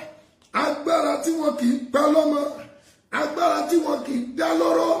lóró. Agbára tí wọn kì í pa lọ́mọ. Agbára tí wọn kì í dá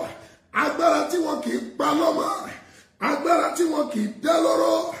lóró. Agbára tí wọn kì í pa lọ́mọ. Agbára tí wọn kì í dá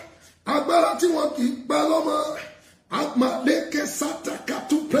lóró. Agbára tí wọn kì í pa lọ́mọ. Amaleke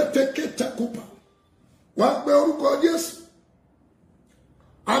satakatu preteke takupa. Wá pé orúkọ Jésù.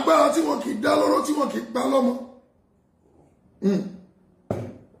 Agbára tí wọn kì í dá lóró, tí wọn kì í pa lọ́mọ.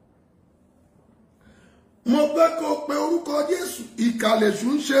 Mo fẹ́ kó pe orúkọ Jésù. Ìkàlẹ̀ṣù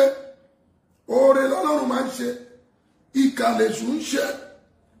ń ṣe. Oore lọ́lọ́run máa ń ṣe. Ìkàlẹ̀ṣù ń ṣe.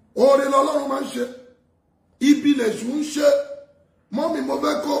 Oore lọ́lọ́run máa ń ṣe. Ibi lẹ̀ṣù ń ṣe. Mọ́mí mo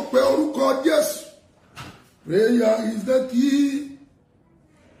fẹ́ kó pe orúkọ Jésù. Prayer is the key.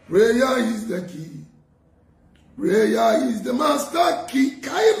 Prayer is the key. Prayer is the master key.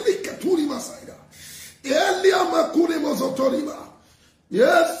 Kaili katuri masaida. Elia makuni mozotoriba.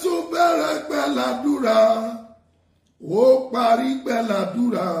 Jésù bẹ̀rẹ̀ pẹ̀lú àdúrà. Ó parí pẹ̀lú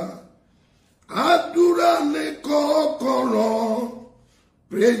àdúrà. Àdúrà ni kọ́kọ́rọ́.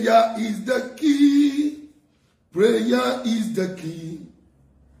 Prayer is the key. Prayer is the key.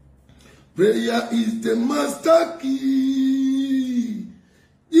 Prayer is the master key.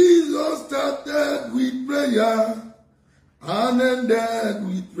 Jesus started with prayer and ended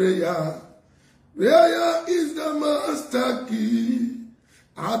with prayer. Prayer is the master key.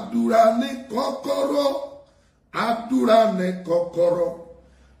 Àdúrà ni kọ́kọ́rọ́. Àdúrà ni kọ́kọ́rọ́.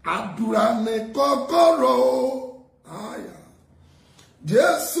 Àdúrà ni kọ́kọ́rọ́. Aya.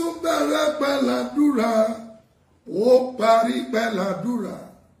 Jésù bẹ̀rẹ̀ pẹ̀lú àdúrà. Ó parí pẹ̀lú àdúrà.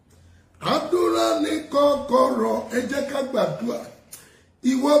 Àdúrà ni kọ́kọ́rọ́. Ẹ jẹ́ ká gbàdúrà.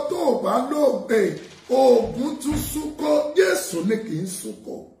 Ìwọ tó o bá lóògbé, oògùn tún súnkọ́, Jésù ni kì í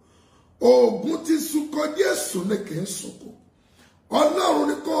súnkọ́. Oògùn ti súnkọ́, Jésù ni kì í súnkọ́. Ọlọ́run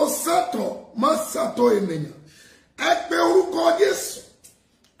ni kò sátọ̀, má sátọ̀ ènìyàn. Ẹ pe orúkọ Jésù.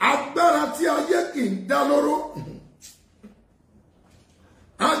 Agbára tí ayé kì í dá lóró.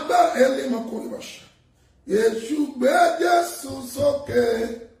 Agbára ẹlẹ́mọ̀kùnrin wàṣà. Èṣù gbé Jésù sókè.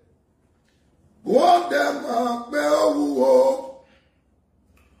 Wọ́n dẹ̀ máa pé ó wúwo.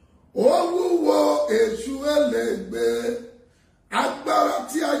 Ó wúwo èṣù ẹlẹ́gbé. Agbára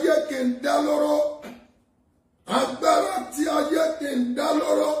tí ayé kì í dá lóró. Agbára tí ayé kì í dá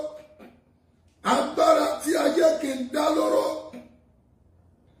lóró. Agbára tí ayé kì í dá lóró.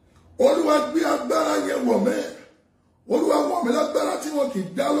 Olúwa gbé agbára yẹn wọ̀ mí. Olúwa wọ̀ mí lágbára tí wọn kì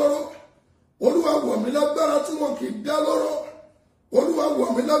í dá lóró. Olúwa wọ̀ mí lágbára tí wọn kì í dá lóró. Olúwa wọ̀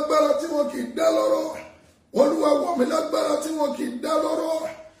mí lágbára tí wọn kì í dá lóró. Olúwa wọ̀ mí lágbára tí wọn kì í dá lóró.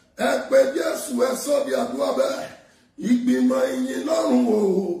 Ẹ pé Jésù ẹ sọ di àdúrà bẹ́ẹ̀. Ìgbìmọ̀ ìyìn lọ́run o.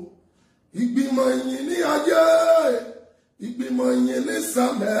 Ìgbìmọ̀ ìyìn ní ayé. Ìgbìmọ̀ ìyìn ní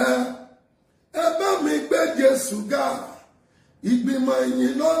ìsàlẹ̀. Ẹ bá mi gbé Jésù ga. Ìgbìmọ̀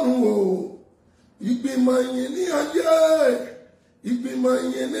ìyìn lọ́run o. Ìgbìmọ̀ ìyìn ní ayé. Ìgbìmọ̀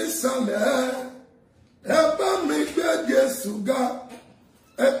ìyìn ní ìsàlẹ̀. Ẹ bá mi gbé Jésù ga.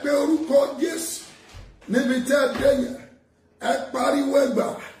 Ẹ pe orúkọ Jésù níbi tẹ́ ẹ dé yẹn. Ẹ pariwo ẹgbà.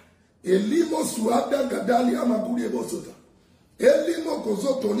 Elimo suada gadali amakuri ebosota. Elimo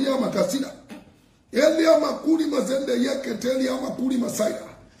kozoto li amakasida. Eli amakuri mazende yeketeli amakuri masaida.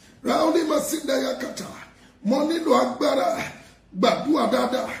 Rauli masinda yakata. Mo nílò agbára. Gbàdúrà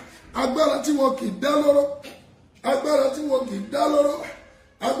dáadáa. Agbára tí wọn kì í dá lóró. Agbára tí wọn kì í dá lóró.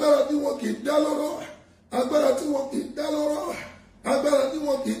 Agbára tí wọn kì í dá lóró. Agbára tí wọn kì í dá lóró. Agbára tí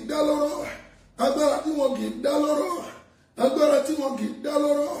wọn kì í dá lóró. Agbára tí wọn kì í dá lóró. Agbára tí wọn kì í dá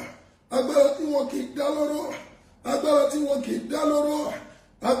lóró. Agbára tí wọn kì í dá lóró. Agbára tí wọn kì í dá lóró.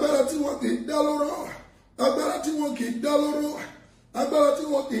 Agbára tí wọn kì í dá lóró. Agbára tí wọn kì í dá lóró. Agbára tí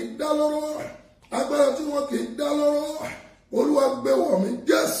wọn kì í dá lóró. Agbára tí wọn kì í dá lóró. Olúwa gbé wọ̀ mí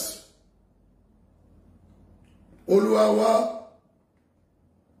Jésù. Olúwa wa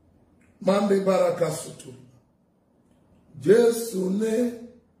mande baraka sutu. Jésù ní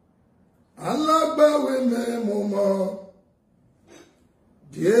alágbàwí mi mo mọ̀.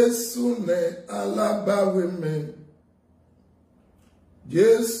 Jésù ní alágbàwí mi.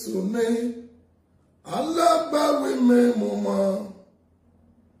 Jésù ní alágbàwí mi mo mọ̀.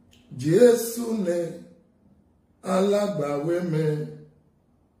 Jésù ní alágbàwí mi.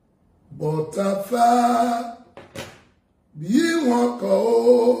 Bọ̀tà fà bí wọn kọ̀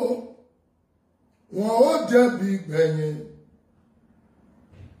ó. Wọn ó jẹ̀bi gbẹ̀yìn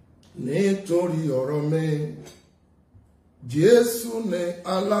nítorí ọ̀rọ̀ mi. Jésù ní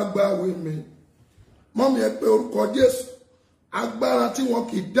alágbàwí mi. Mọ́mí ẹ pé orúkọ Jésù. Agbára tí wọn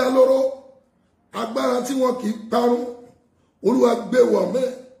kì í dá lóró. Agbára tí wọn kì í parun. Olúwa gbé wọ̀ mí.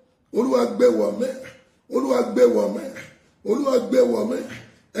 Olúwa gbé wọ̀ mí. Olúwa gbé wọ̀ mí. Olúwa gbé wọ̀ mí.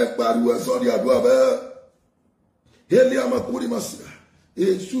 Ẹ pariwo ẹ sọ di àdúrà bẹ́ẹ̀. Eli amakuri masia.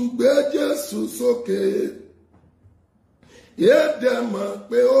 Èṣù gbé Jésù sókè. Yéèdè mọ̀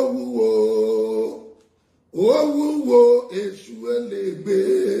pé ó wúwo. Ó wúwo èṣù ẹlẹ́gbé.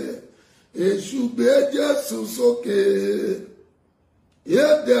 Èṣù gbé Jésù sókè.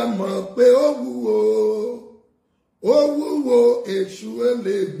 Yéèdè mọ̀ pé ó wúwo. Ó wúwo èṣù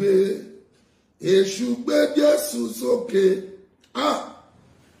ẹlẹ́gbé. Èṣù gbé Jésù sókè.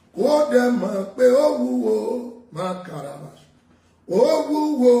 Kó dẹ̀ mọ̀ pé ó wúwo. Má kàràbà. Ó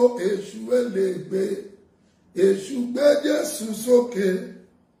wúwo èṣù ẹlẹ́gbé. Èṣù gbé Jésù sókè.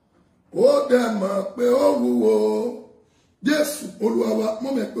 Ó dẹ̀ mọ̀ pé ó wúwo. Jésù Olúwa wa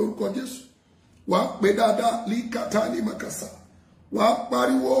mọ́mọ́ ẹ pé orúkọ Jésù. Wà á pè dáadáa líkàtà ní màkàsà. Wà á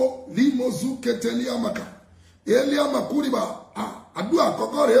pariwo límọ̀zú kẹtẹ ní àmàkà. Eli àmàkúrìbà. Àdúrà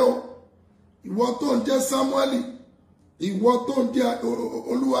àkọ́kọ́ rẹ̀ o. Ìwọ tó ń jẹ́ Sámúẹ́lì. Ìwọ tó ń jẹ́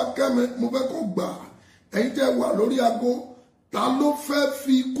Olúwakẹ́mi mo fẹ́ kó gbà. Ẹ̀yin tẹ́ wà lórí ago. Ta ló fẹ́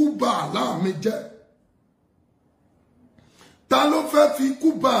fi ikú bà àlá mi jẹ́? ta ló fẹ́ fi ikú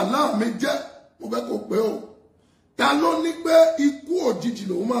bà àlá mi jẹ́? Mo fẹ́ kó pé o. Ta ló ní pé ikú òjijì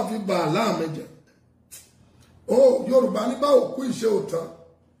lòun máa fi bà àlá mi jẹ́? O Yorùbá ní bá òkú ìṣe òtán.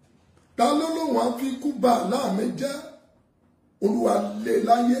 Ta ló lòun á fi ikú bà àlá mi jẹ́? Olúwa lé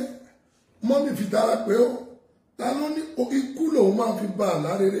láyé. Mọ́mì fi dára pé o. Ta ló ní ikú lòun máa fi bà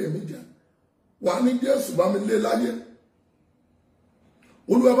àlá rere mi jẹ́? Wà ní Jésù bá mi lé láyé.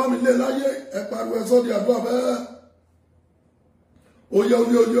 Olúwa bá mi lé láyé. Ẹ pariwo ẹ sọ di àdúrà bẹ́ẹ̀. Oye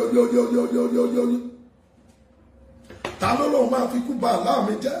oye oye oye oye oye oye oye oye oye. Ta ló lòun máa fi ikú bà àlá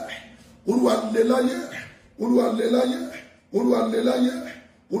mi jẹ́? Olúwa lé láyé. Olúwa lé láyé. Olúwa lé láyé.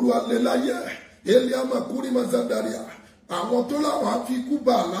 Olúwa lé láyé. Eliama kúrí mazadaria. Àwọn tó láwọn á fi ikú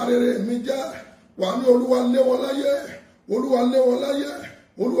bà àlá rere mi jẹ́. Wà ní Olúwa lé wọn láyé. Olúwa lé wọn láyé.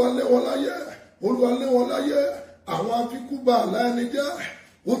 Olúwa lé wọn láyé. Olúwa lé wọn láyé. Àwọn afikú bà àlá ẹni jẹ́.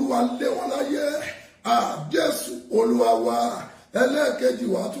 Olúwa lé wọn láyé. Jésù Olúwa wa. Ẹlẹ́ẹ̀kejì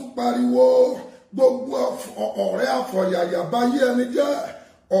wa tún pariwo. Gbogbo ọ̀rẹ́ àfọ̀yàyà bá yé ẹni jẹ́.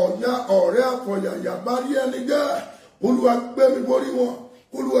 Ọ̀rẹ́ àfọ̀yàyà bá yé ẹni jẹ́. Olúwa gbé mi borí wọn.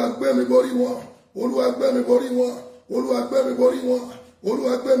 Olúwa gbé mi borí wọn. Olúwa gbé mi borí wọn. Olúwa gbé mi borí wọn.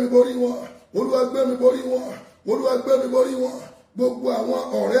 Olúwa gbé mi borí wọn. Olúwa gbé mi borí wọn. Olúwa gbé mi borí wọn. Gbogbo àwọn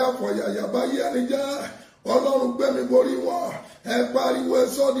ọ̀rẹ́ àfọ̀yàyà bá yé ẹni jẹ́. Ọlọ́run gbé mi borí wọn. Ẹ pariwo ẹ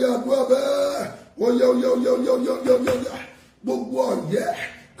sọ di àdúrà bẹ́ẹ̀. Oye oye oye oye oye oye oye oye. Gbogbo ọ̀yẹ́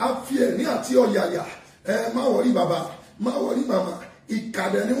afi ẹ̀ní àti ọ̀yàyà. Má wọrí bàbá, má wọrí màmá.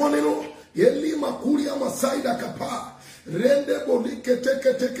 Ìkàdẹ̀ ni wọ́n nínú. Eli makuri ama saida kapa. Rende boli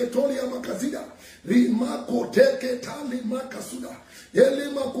kete tori ama kazida. Rima koteke tali makasuda. Eli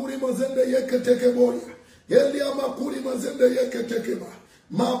makuri mazende yeketeke boya. Eli amakuri mazende yeketeke ba.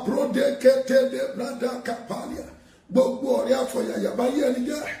 Ma prodekete de brada kapalia. Gbogbo ọ̀rẹ́ àfọ̀yàyà bá yé ẹni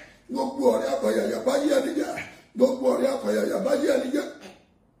jẹ́. Gbogbo ọ̀rẹ́ àfọ̀yàyà bá yé ẹni jẹ́. Gbogbo ọ̀rẹ́ àfọ̀yàyà bá yé ẹni jẹ́.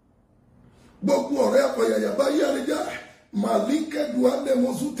 Gbogbo ọ̀rẹ́ àfọ̀yàyà bá yé ẹni jẹ́. Malike duande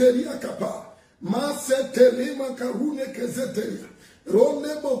mozuteria kapa. Maseteli makarune kezeteria. Rone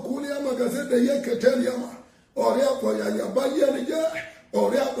bokuli amagazete yeketeria ma. Ọ̀rẹ́ àfọ̀yàyà bá yé ẹni jẹ́.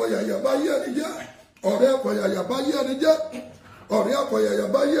 Ọ̀rẹ́ àfọ̀yàyà bá yé ẹni jẹ́. Ọ̀rẹ́ àfọ̀yàyà bá yé ẹni jẹ́. Ọ̀rẹ́ àfọ̀yàyà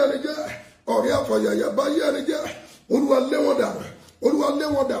bá yé ẹni jẹ́. Ọ̀rẹ́ àfọ̀yàyà bá yé ẹni jẹ́. Olúwa lé wọn dànù. Olúwa lé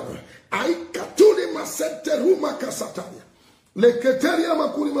wọn dànù. Àìkàtúni maseteru makasataria. Leketeria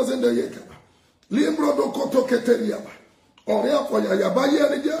makuri mazende yekaba. Limbrodo koto keteria ba. Ọ̀rẹ́ àfọ̀yàyà bá yé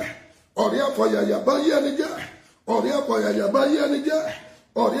ẹni jẹ́. Ọ̀rẹ́ àfọ̀yàyà bá yé ẹni jẹ́. Ọ̀rẹ́ àfọ̀yàyà bá yé ẹni jẹ́.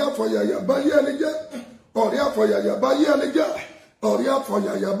 Ọ̀rẹ́ àfọ̀yàyà bá yé ẹni jẹ́. Ọ̀rẹ́ àfọ̀yàyà bá yé ẹni jẹ́. Ọ̀rẹ́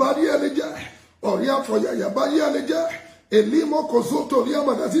àfọ̀yàyà bá yé ẹni jẹ́. Ọ̀rẹ́ àfọ̀yàyà bá yé ẹni jẹ́. Elimo kozoto lia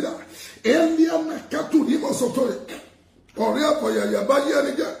magazida. Eliana katu limo sotore. Ọ̀rẹ́ àfọ̀yàyà bá yé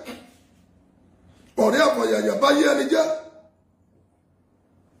ẹni jẹ́. Ọ̀rẹ́ àfọ̀yàyà bá yé ẹni jẹ́.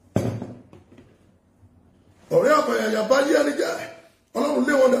 Ọ̀rẹ́ àfọ̀yàyà bá yé ẹni jẹ́. Ọlọ́run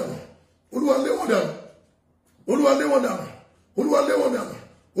lé wọn dànù. Olúwa lé wọn dànù. Olúwa lé wọn dànù. Olúwa lé wọn dànù.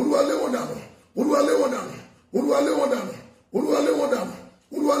 Olúwa lé wọn dànù. Olúwa lé wọn dànù. Olúwa lé wọn dànù. Olúwa lé wọn dànù.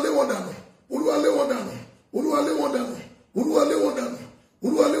 Olúwa lé wọn dànù. Olúwa lé wọn dànù. Olúwa lé wọn dànù.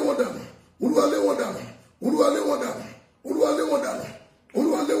 Olúwa lé wọn dànù. Olúwa lé wọn dànù. Olúwa lé wọn dànù. Olúwa lé wọn dànù. Olúwa lé wọn dànù.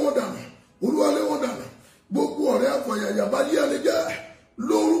 Olúwa lé wọn dànù. Olúwa lé wọn dànù. Gbogbo ọ̀rẹ́ àfọ̀yàyà bá yé ẹni jẹ́.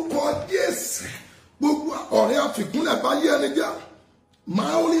 Lórúkọ Jésù. Gbogbo ọ̀rẹ́ àfikúnlẹ̀ bá yé ẹni jẹ́.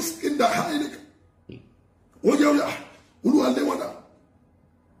 Maulis in the high. Oye oya. Olúwa lé wọn dànù.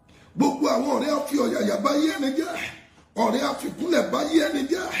 Gbogbo àwọn ọ̀rẹ́ àfọ̀yàyà bá yé ẹni jẹ́. Ọ̀rẹ́ àfikúnlẹ̀ bá yé ẹni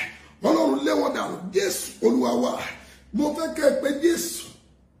jẹ́. Ọlọ́run lé wọn dànù. Jésù Olúwa wa. Mo fẹ́ kẹ́ ẹ pé Jésù.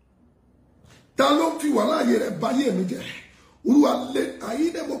 Ta ló fi wà láàyè rẹ̀ bá yé mi jẹ́? Olúwa lé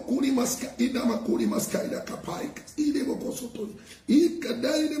ayíde mo kúri maska ida ma kúri maska ida kapai ide mo kosoto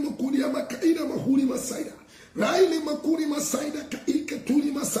ikada ide mo kúri amaka ida ma huri masaida raile ma kúri masaida ka ike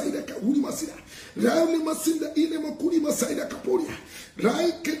turi masaida ka huri masida raile masinda ide mo kúri masaida kaporia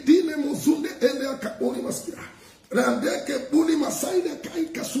raike dine mo zunde ele kapori maskira rande ke buni masaida ka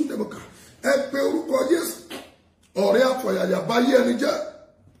ika sunde boka ẹ pé orúkọ Jésù. Ọ̀rẹ́ àfọ̀yàyà bá yé ẹni jẹ́.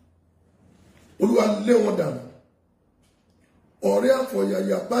 Olúwa lé wọn dànù. Ọ̀rẹ́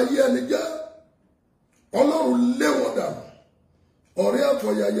àfọ̀yàyà bá yé ẹni jẹ́. Ọlọ́run lé wọn dànù. Ọ̀rẹ́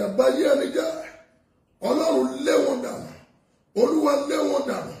àfọ̀yàyà bá yé ẹni jẹ́. Ọlọ́run lé wọn dànù. Olúwa lé wọn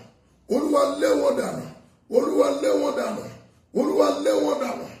dànù. Olúwa lé wọn dànù. Olúwa lé wọn dànù. Olúwa lé wọn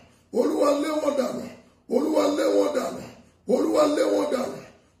dànù. Olúwa lé wọn dànù. Olúwa lé wọn dànù. Olúwa lé wọn dànù.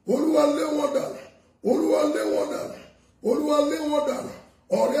 Olúwa lé wọn dànù. Olúwa lé wọn dànù. Olúwa lé wọn dànù.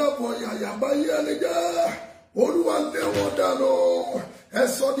 Ọ̀rẹ́ àfọ̀yàyà bá yé ẹni jẹ́. Olúwa lé wọn dànù. Ẹ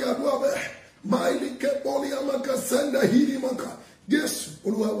sọ di àdúrà bẹ́ẹ̀. máìlì kẹ́pọ́lì amaka sẹ́ndà hìrì maka Jésù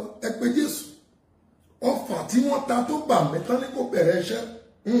Olúwa wa ẹ pé Jésù ọfà tí wọ́n ta tó bà mí tán ní kò bẹ̀rẹ̀ iṣẹ́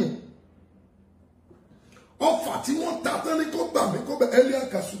ọfà tí wọ́n ta tán ní kò bà mí kò bẹ̀rẹ̀ ẹlẹ́yà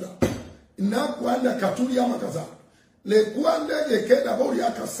kàṣúdà ìnáàkú àndà kàtúrí amakasa lè kú àndà yèké dàbọ̀rí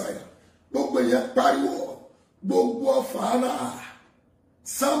àkàsáyà gbogbo yẹn pariwo gbogbo ọfà ara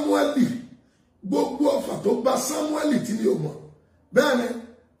Sámúẹ́lì gbogbo ọfà tó bá Sámúẹ́lì tí mi ò mọ̀ bẹ́ẹ̀ ni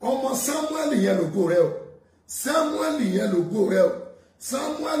ọmọ Sámúẹ́lì yẹn lògo rẹ o Sámúẹ́lì yẹn lògo rẹ o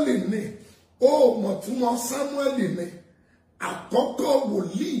Sámúẹ́lì ni ó mọ̀ tún mọ̀ Sámúẹ́lì ni àkọ́kọ́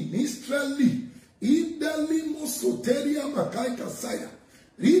wòlíì ní Ísírẹ́lì ìdẹ́lí mọ́sọ̀tẹ́ríà màkàíkà sáyà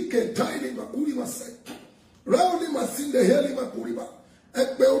ríkẹ̀ táìlì màkúrì màsáyà ráwọlì màsíndẹ̀ hẹ́lì màkúrì bá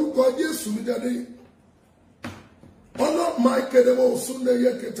ẹgbẹ́ orúkọ Jésù mi jáde ọlọ́ máìkẹ́dẹ́wọ́ òsúndẹ̀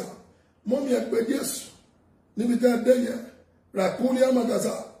yẹ kẹta mọ́mí ẹgbẹ́ Jésù níbi tẹ́ dé yẹ ràkúlì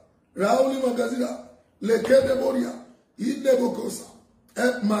àmàgàsà ráwọlì màgàsídà lẹ́kẹ́dẹ́bọ́ríà ìdẹ́bọ̀kọ̀sà ẹ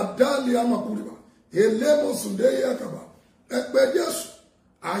màdálì àmàkúrì bá ẹlẹ́mọ̀sùndẹ̀ yẹ kàbà ẹgbẹ́ Jésù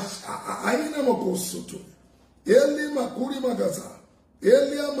aina makosoto eli makuri magasa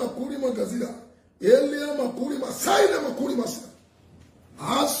elia makuri magazira elia makuri masaina makuri masa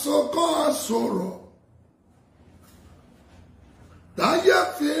asoko asoro táyé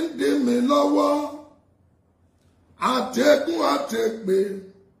fi ń dè mí lọ́wọ́ àtẹ̀gùn àtẹ̀gbé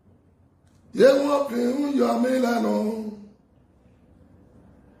yé wọ́n fi ń yọ mí lẹ́nu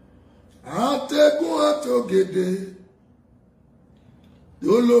àtẹ̀gùn àtògèdè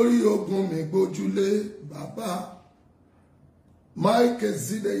olórí ogun mi gbójúlé bàbá Michael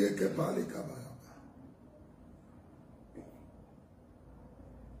Zideyeke Pali Kabayaba.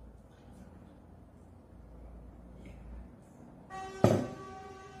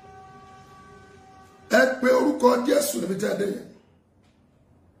 Ẹ pé orúkọ Jésù níbi tí a dé yẹn.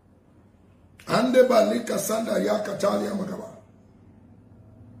 Andeba ní Kasanda ya Katali Amakaba.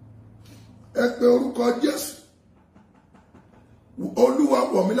 Ẹ pé orúkọ Jésù. Olúwa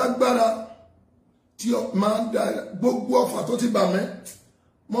wọ̀ mí lágbára tí máa ń da gbogbo ọfà tó ti bà mí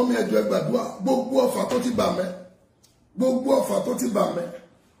mọ́mí ẹjọ́ ẹ gbàdúrà gbogbo ọfà tó ti bà mí gbogbo ọfà tó ti bà mí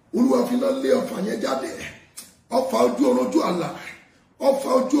Olúwa fi náà lé ọfà yẹn jáde ọfà ojú oorun ojú àlà ọfà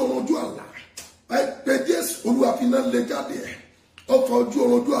ojú oorun ojú àlà ẹ Jésù Olúwa fi náà lé jáde ọfà ojú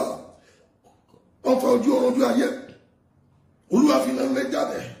oorun ojú àlà ọfà ojú oorun ojú ayé Olúwa fi náà lé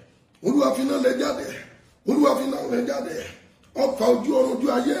jáde Olúwa fi náà lé jáde Olúwa fi náà lé jáde ọfà ojú ọrùn ojú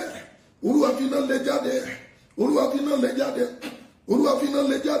ayé Olúwa fi iná lé jáde Olúwa fi iná lé jáde Olúwa fi iná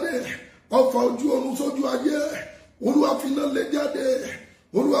lé jáde ọfà ojú ọrùn sójú ayé Olúwa fi iná lé jáde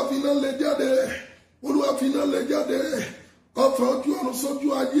Olúwa fi iná lé jáde Olúwa fi iná lé jáde ọfà ojú ọrùn sójú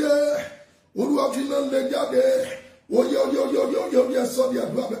ayé Olúwa fi iná lé jáde oyè sọ di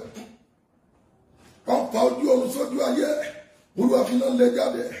àdúrà bẹ ọfà ojú ọrùn sójú ayé Olúwa fi iná lé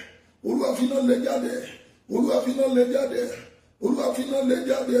jáde Olúwa fi iná lé jáde Olúwa fi iná lé jáde Olúwa fi iná lé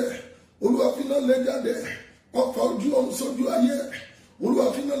jáde Olúwa fi iná lé jáde ọfà ojú ọrùn sójú ayé Olúwa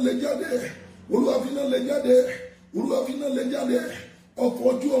fi iná lé jáde Olúwa fi iná lé jáde Olúwa fi iná lé jáde ọfà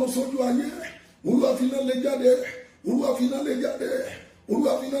ojú ọrùn sójú ayé Olúwa fi iná lé jáde Olúwa fi iná lé jáde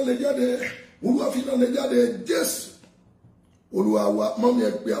Olúwa fi iná lé jáde Olúwa fi iná lé jáde Jésù Olúwa wa mọ́mí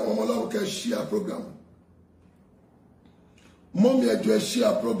ẹ pé àwọn ọmọ Ọlọ́run kẹ́ share program mọ́mí ẹjọ́ ẹ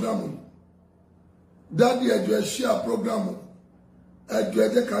share program dádì ẹjọ́ ẹ share program ẹjọ́ ẹ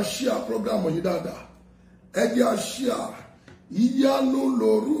jẹ́ ká share program yìí dáadáa ẹ jẹ́ á share ìyanu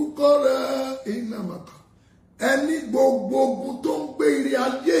lórúkọ rẹ̀ ìnàmàkà ẹni gbogbo ogun tó ń gbé ire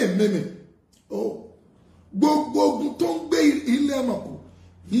ayé mímì gbogbo ogun tó ń gbé ilé ẹ̀mọ̀kù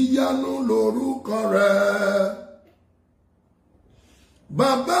ìyanu lórúkọ rẹ̀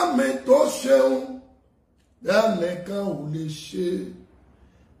bàbá mi tó ṣeun ẹnìkan ò lè ṣe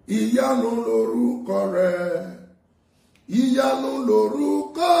ìyanu lórúkọ rẹ̀ ìyanu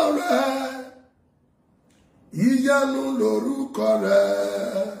lórúkọ rẹ̀ ìyanu lórúkọ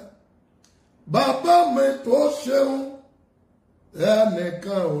rẹ̀ bàbá mi tó ṣeun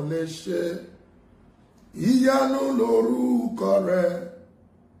ẹnìkan ò lè ṣe ìyanu lórúkọ rẹ̀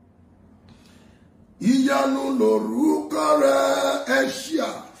ìyanu lórúkọ rẹ̀ ẹ ṣíà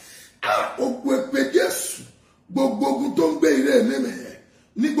òkú èpè Jésù gbogbo ogun tó ń gbé ire mímì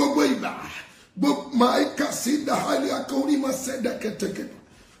ní gbogbo ìgbà máa kà sí dàhálì akọrin máa ṣẹ̀dá kẹtẹkẹtẹ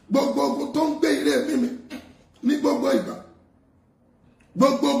gbogbo ogun tó ń gbé ire mímì ní gbogbo ìgbà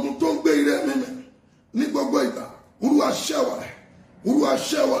gbogbo ogun tó ń gbé ire mímì ní gbogbo ìgbà Olúwa ṣẹ́wọ̀lẹ̀ Olúwa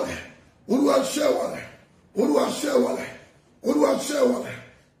ṣẹ́wọ̀lẹ̀ Olúwa ṣẹ́wọ̀lẹ̀ Olúwa ṣẹ́wọ̀lẹ̀ Olúwa ṣẹ́wọ̀lẹ̀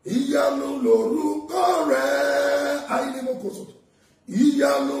ìyanu lórúkọ rẹ̀ àìnímọ̀kòsòtò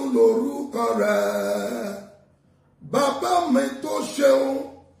ìyanu lórúkọ rẹ̀. Bàbá mi tó ṣeun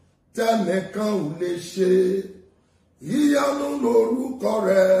tẹnìkan ò lè ṣe. Ìyanu lórúkọ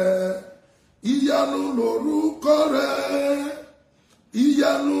rẹ̀. Ìyanu lórúkọ rẹ̀.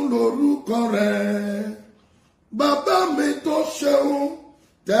 Ìyanu lórúkọ rẹ̀. Bàbá mi tó ṣeun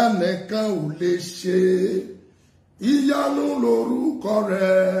tẹnìkan ò lè ṣe. Ìyanu lórúkọ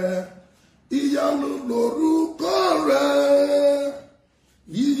rẹ̀. Ìyanu lórúkọ rẹ̀.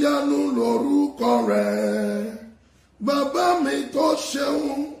 Ìyanu lórúkọ rẹ̀. Bàbá mi tó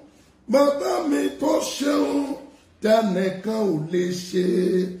ṣeun. Bàbá mi tó ṣeun tẹnìkan ò lè ṣe.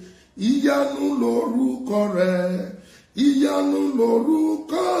 Ìyanu lórúkọ rẹ̀. Ìyanu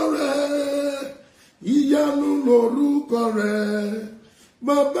lórúkọ rẹ̀. Ìyanu lórúkọ rẹ̀.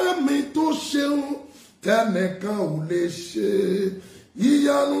 Bàbá mi tó ṣeun tẹnìkan ò lè ṣe.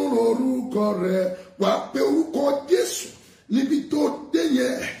 Ìyanu lórúkọ rẹ̀. Wàá pe orúkọ Jésù níbi tó dé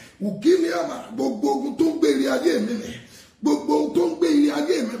yẹn. Òkìní àmà gbogbo ogun tó ń gbé ìrìn ayé mi mì. Gbogbo ohun tó ń gbé ìrìn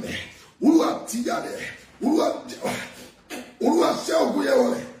ayé mi mì. Olúwa tìyà rẹ̀. Olúwa ṣẹ́ ògùn yẹn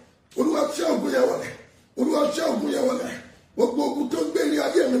wọlé. Olúwa ṣẹ́ ògùn yẹn wọlé. Olúwa ṣẹ́ ògùn yẹn wọlé. Gbogbo ogun tó ń gbé ìrìn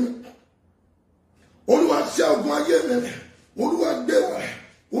ayé mi mì. Olúwa ṣẹ́ ògùn ayé mi mì. Olúwa gbé wọlé.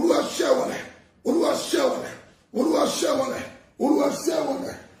 Olúwa ṣẹ́ wọlé. Olúwa ṣẹ́ wọlé. Olúwa ṣẹ́ wọlé. Olúwa ṣẹ́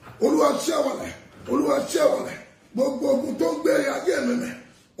wọlé. Olúwa ṣẹ́ wọlé. Olúwa ṣẹ́ wọlé. Gbogbo ogun tó ń gbé ìrìn ayé mi mì.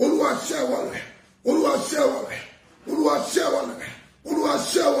 Olúwa ṣẹ́ wọlé. Olúwa ṣẹ́ wọlé. Olúwa ṣẹ́ wọlé. Olúwa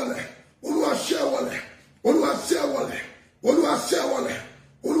ṣẹ́ wọlé. Olúwa ṣẹ́ wọlé. Olúwa ṣẹ́ wọlé. Olúwa ṣẹ́ wọlé.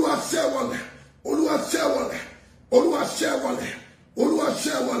 Olúwa ṣẹ́ wọlé. Olúwa ṣẹ́ wọlé. Olúwa ṣẹ́ wọlé. Olúwa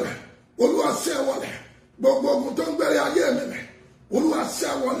ṣẹ́ wọlé. Olúwa ṣẹ́ wọlé. Gbogbo ogun tó ń gbé ayé mi mì. Olúwa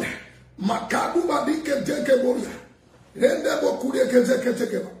ṣẹ́ wọlé. Makadubadi kejeke boria. Rende bokure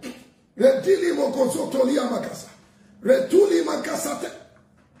kejeke ba. Redili mokosotoli amakasa. Retuli makasate.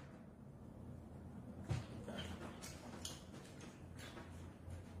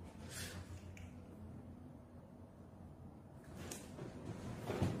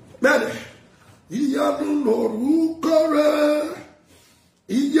 Bẹ́ẹ̀ni, ìyanu lórúkọ rẹ̀.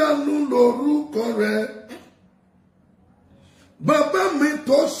 Ìyanu lórúkọ rẹ̀. Bàbá mi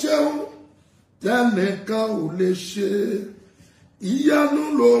tó ṣeun tẹnìkan ò lè ṣe. Ìyanu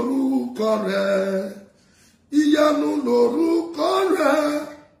lórúkọ rẹ̀. Ìyanu lórúkọ rẹ̀.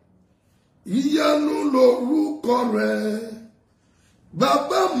 Ìyanu lórúkọ rẹ̀.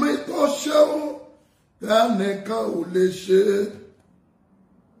 Bàbá mi tó ṣeun tẹnìkan ò lè ṣe.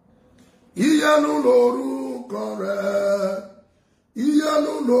 Ìyanu lórúkọ rẹ̀.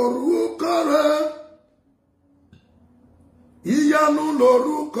 Ìyanu lórúkọ rẹ̀. Ìyanu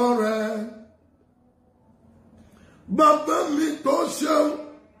lórúkọ rẹ̀. Bàbá mi tó ṣeun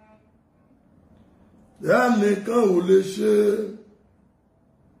ẹnìkan ò lè ṣe.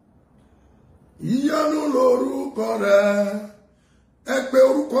 Ìyanu lórúkọ rẹ̀. Ẹ pe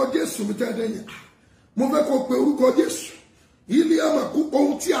orúkọ Jésù mi tẹ́lẹ̀ yẹn. Mo fẹ́ kó pe orúkọ Jésù. Ilé àmàkú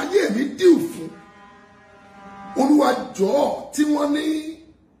ohun tí ayé mi dìú fún. Olúwa jọ̀ọ́ tí wọ́n ní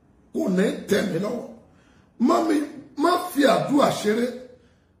kò ní tẹ̀ mí lọ́wọ́. Mami, má fi àdúrà ṣeré.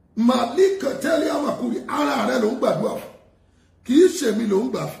 Màlíkà tẹ́lẹ̀ àmàkúrì ara rẹ̀ ló ń gbàdúrà fún. Kì í ṣe mi ló ń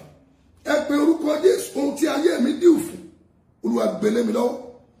gbà fún. Ẹ pe orúkọ Jésù ohun tí ayé mi dìú fún. Olúwa gbélé mi lọ́wọ́.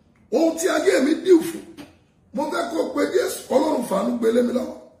 Ohun tí ayé mi dìú fún. Mo fẹ́ kó pe Jésù Ọlọ́run fàánú gbélé mi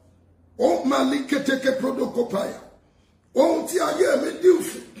lọ́wọ́. Ó máa ní kétéké pródókópáyà. Ohun tí ayé mi dìú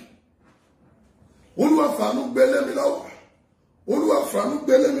fún. Olúwa fàánú gbélé mi lọ́wọ́. Olúwa fàánú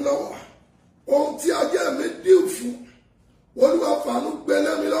gbélé mi lọ́wọ́. Ohun tí ayé mi dìú fún. Olúwa fàánú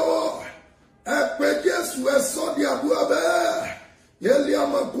gbélé mi lọ́wọ́. Ẹ pe Jésù ẹ sọ di àdúrà bẹ́ẹ̀. Yẹ́lí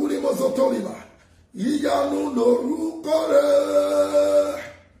àmàkùnrin mọ́sọ̀tọ́rìmà. Ìyanu lórúkọ rẹ̀.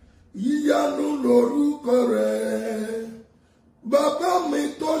 Ìyanu lórúkọ rẹ̀. Bàbá mi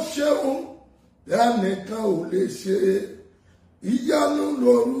tó ṣeun ẹnìkan ò lè ṣe. Ìyanu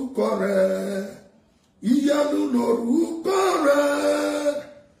lórúkọ rẹ̀. Ìyanu lórúkọ rẹ̀.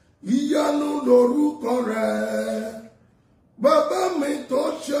 Ìyanu lórúkọ rẹ̀. Bàbá mi tó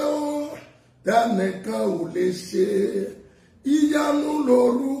ṣeun ẹnìkan ò lè ṣe. Ìyanu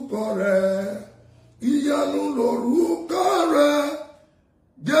lórúkọ rẹ̀. Ìyanu lórúkọ rẹ̀.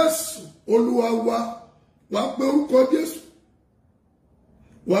 Jésù Olúwa wa. Wàá pe orúkọ Jésù.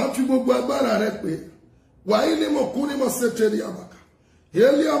 Wàá fi gbogbo agbára rẹ pé. Wàá ní mo kú ní mo ṣe tẹ̀lé àmàkà.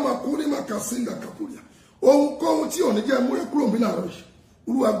 Èlé àmàkú ní màkàsíńgà kàpúlìà. Ohunkóhun tí ò ní jẹ́ múrẹ́ kúrò mí láàárọ̀ yìí.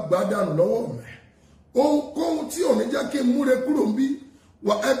 Olúwa gbà dànù lọ́wọ́ mi. Ohunkóhun tí ò ní jẹ́ kí n múrẹ́ kúrò mí.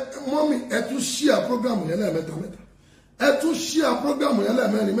 Mọ́mí ẹ tún ṣíà prógrámù yẹn lẹ́ẹ̀mẹ́ta. Ẹ tún ṣíà prógrámù yẹn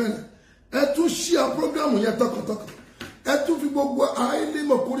lẹ́ẹ̀mẹ́rin. Ẹ tún ṣíà prógrámù yẹn tọkàntọkàn. ẹ tún fi gbogbo àìlè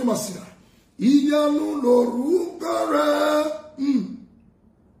mọ̀kúrí mọ̀ sí i. Ìyanu lorúkọ rẹ̀.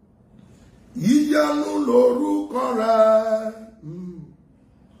 Ìyanu lorúkọ rẹ̀.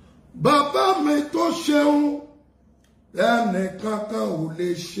 Bàbá mi tó ṣeun ẹnìkankan ò lè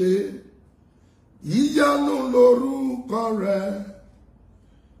ṣe. Ìyanu lorúkọ rẹ̀.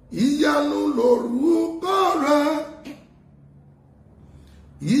 Ìyanu lorúkọ rẹ̀.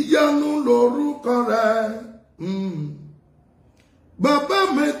 Ìyanu lorúkọ rẹ̀. Bàbá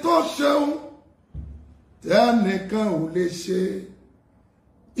mi tó ṣeun ẹnìkan ò lè ṣe.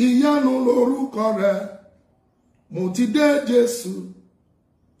 Ìyanu lorúkọ rẹ̀. Mo ti dé Jésù,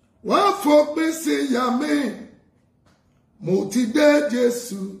 wá fòpin sí ìyà mi. Mo ti dé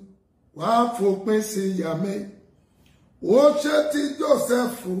Jésù, wá fòpin sí ìyà mi. Ó ṣe ti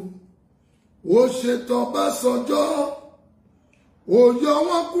Jósẹ́fù, ó ṣe t'Ọbásanjọ́, ó yọ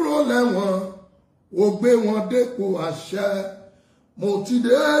wọ́n kúrò lẹ́wọ̀n, ó gbé wọn dépò àṣẹ. Mo ti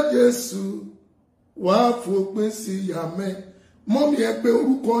dé Jésù, wá fòpin sí ìyà mi. Mọ́mí ẹ pé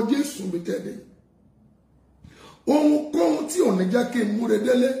orúkọ Jésù mi tẹ̀lé. Ohunkóhun tí ò ní jẹ́ kí n múre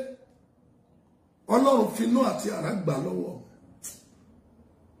délé, Ọlọ́run finú àti àrá gbà lọ́wọ́.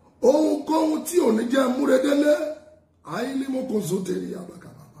 Ohunkóhun tí ò ní jẹ́ múre délé, àìlímọ̀kòzó tèrè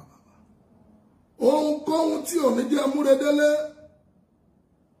àbàkàbàbà. Ohunkóhun tí ò ní jẹ́ múre délé,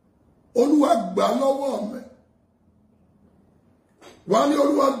 Olúwa gbà lọ́wọ́ mi. Wá ní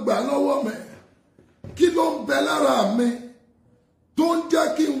Olúwa gbà lọ́wọ́ mi. Kí ló ń bẹ lára mi tó ń jẹ́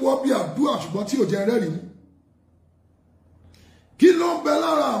kí n wọ bí àdúrà ṣùgbọ́n tí ò jẹ́ rẹ́rìn mú? Kí ló ń bẹ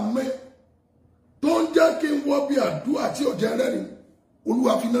lára mi tó ń jẹ́ kí n wọ bí àdúrà tí ò jẹ́ rẹ́rìn mú?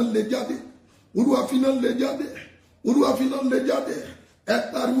 Olúwa fi náà lè jáde. Olúwa fi náà lè jáde. Olúwa fi náà lè jáde. Ẹ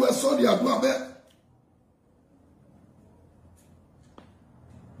pariwo ẹ sọ́ di àdúrà bẹ́ẹ̀.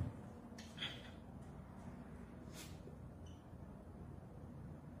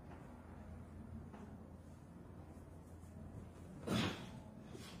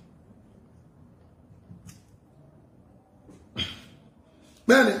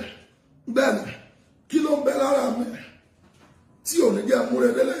 Bẹ́ẹ̀ni, kí ló ń bẹ lára mi tí ò ní jẹ́ múre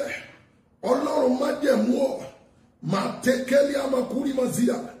délé? Ọlọ́run má jẹ́ mú ọ. Má tekeli amakuri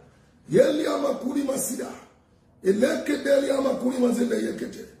mazida. Yeli amakuri masida. Elekedeli amakuri mazida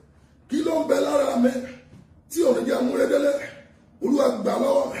yekete. Kí ló ń bẹ lára mi tí ò ní jẹ́ múre délé? Olúwa gbà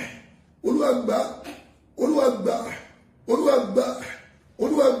lọ́wọ́ mi. Olúwa gbà. Olúwa gbà. Olúwa gbà.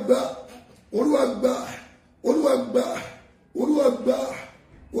 Olúwa gbà. Olúwa gbà. Olúwa gbà. Olúwa gbà.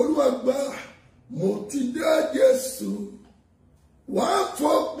 Olúwa gbà. Mo ti dé Jésù, wá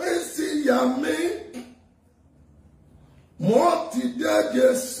fòpin sí ìyà mi. Mo ti dé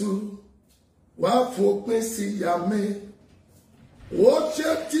Jésù, wá fòpin sí ìyà mi. Ó ṣe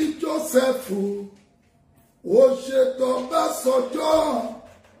ti Jósẹ́fù, ó ṣe t'Ọbásanjọ́,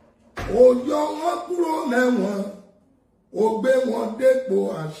 ó yọ wọ́n kúrò lẹ́wọ̀n, ó gbé wọn dépò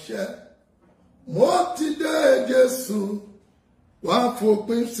àṣẹ. Mo ti dé Jésù, wá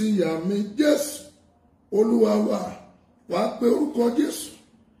fòpin sí ìyà mi. Jésù Olúwa wa, wá pé orúkọ Jésù.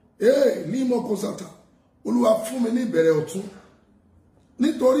 Ní mọ́kọ́sátà, Olúwa fún mi ní ìbẹ̀rẹ̀ ọ̀tun.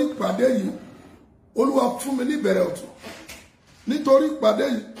 Nítorí ìpàdé yìí, Olúwa fún mi ní ìbẹ̀rẹ̀ ọ̀tun. Nítorí ìpàdé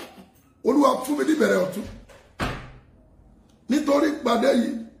yìí, Olúwa fún mi ní ìbẹ̀rẹ̀ ọ̀tun. Nítorí ìpàdé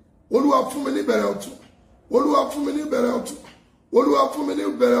yìí, Olúwa fún mi ní ìbẹ̀rẹ̀ ọ̀tun. Olúwa fún mi ní ìbẹ̀rẹ̀ ọ̀tun. Olúwa fún mi ní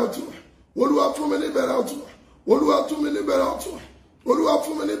ìbẹ̀rẹ̀ ọ̀tun. Olúwa fún mi ní ìbẹ̀rẹ̀ ọ̀tun. Olúwa fún mi ní ìbẹ̀rẹ̀ ọ̀tun. Olúwa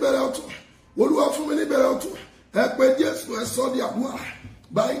fún mi ní ìbẹ̀rẹ̀ ọ̀tun. Olúwa fún mi ní ìbẹ̀rẹ̀ ọ̀tun. Ẹ pé Jésù, ẹ sọ di àdúrà.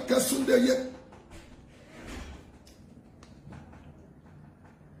 Báyìí kẹsùndé yẹ.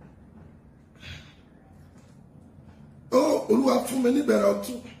 Olúwa fún mi ní ìbẹ̀rẹ̀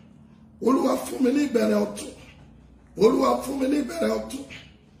ọ̀tun. Olúwa fún mi ní ìbẹ̀rẹ̀ ọ̀tun. Olúwa fún mi ní ìbẹ̀rẹ̀ ọ̀tun.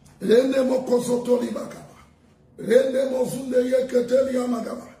 Rende mo kosoto li bakaba. Rende mo zunde ye keteli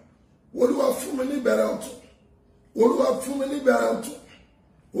amagaba. Olúwa fún mi ní ìbẹ̀rẹ̀ ọ̀tun. Olúwa fún mi ní ìbẹ̀rẹ̀ ọ̀tun.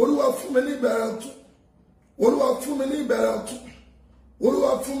 Olúwa fún mi ní ìbẹ̀rẹ̀ ọ̀tun. Olúwa fún mi ní ìbẹ̀rẹ̀ ọ̀tun.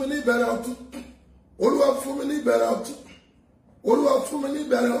 Olúwa fún mi ní ìbẹ̀rẹ̀ ọ̀tun. Olúwa fún mi ní ìbẹ̀rẹ̀ ọ̀tun. Olúwa fún mi ní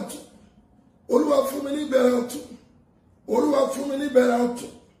ìbẹ̀rẹ̀ ọ̀tun. Olúwa fún mi ní ìbẹ̀rẹ̀ ọ̀tun. Olúwa fún mi ní ìbẹ̀rẹ̀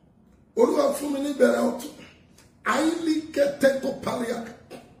ọ̀tun. Olúwa fún mi ní ìbẹ̀rẹ̀ ọ̀tun. Aili keteko pariak.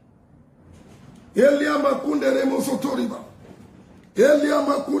 Elia makunde remosotoriba. Elia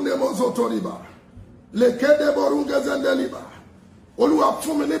makunde mosotoriba. Lekede borunga zendeliba. Olúwa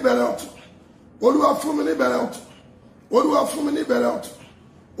fún mi ní ìbẹ̀rẹ̀ ọ̀tun. Olúwa fún mi ní ìbẹ̀rẹ̀ ọ̀tun. Olúwa fún mi ní ìbẹ̀rẹ̀ ọ̀tun.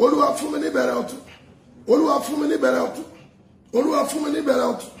 Olúwa fún mi ní ìbẹ̀rẹ̀ ọ̀tun. Olúwa fún mi ní ìbẹ̀rẹ̀ ọ̀tun. Olúwa fún mi ní ìbẹ̀rẹ̀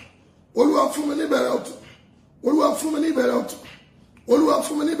ọ̀tun. Olúwa fún mi ní ìbẹ̀rẹ̀ ọ̀tun. Olúwa fún mi ní ìbẹ̀rẹ̀ ọ̀tun. Olúwa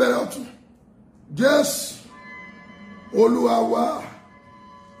fún mi ní ìbẹ̀rẹ̀ ọ̀tun. Jésù Olúwa wa,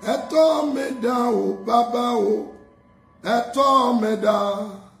 ẹ tọ́ mi dá o bàbá o, ẹ tọ́ mi dá.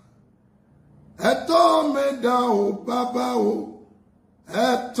 Ẹ tọ́ mi dá o bàbá o, ẹ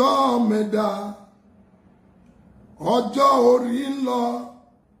tọ́ mi dá. Ọjọ́ orí ń lọ,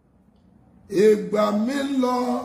 ìgbà mi ń lọ.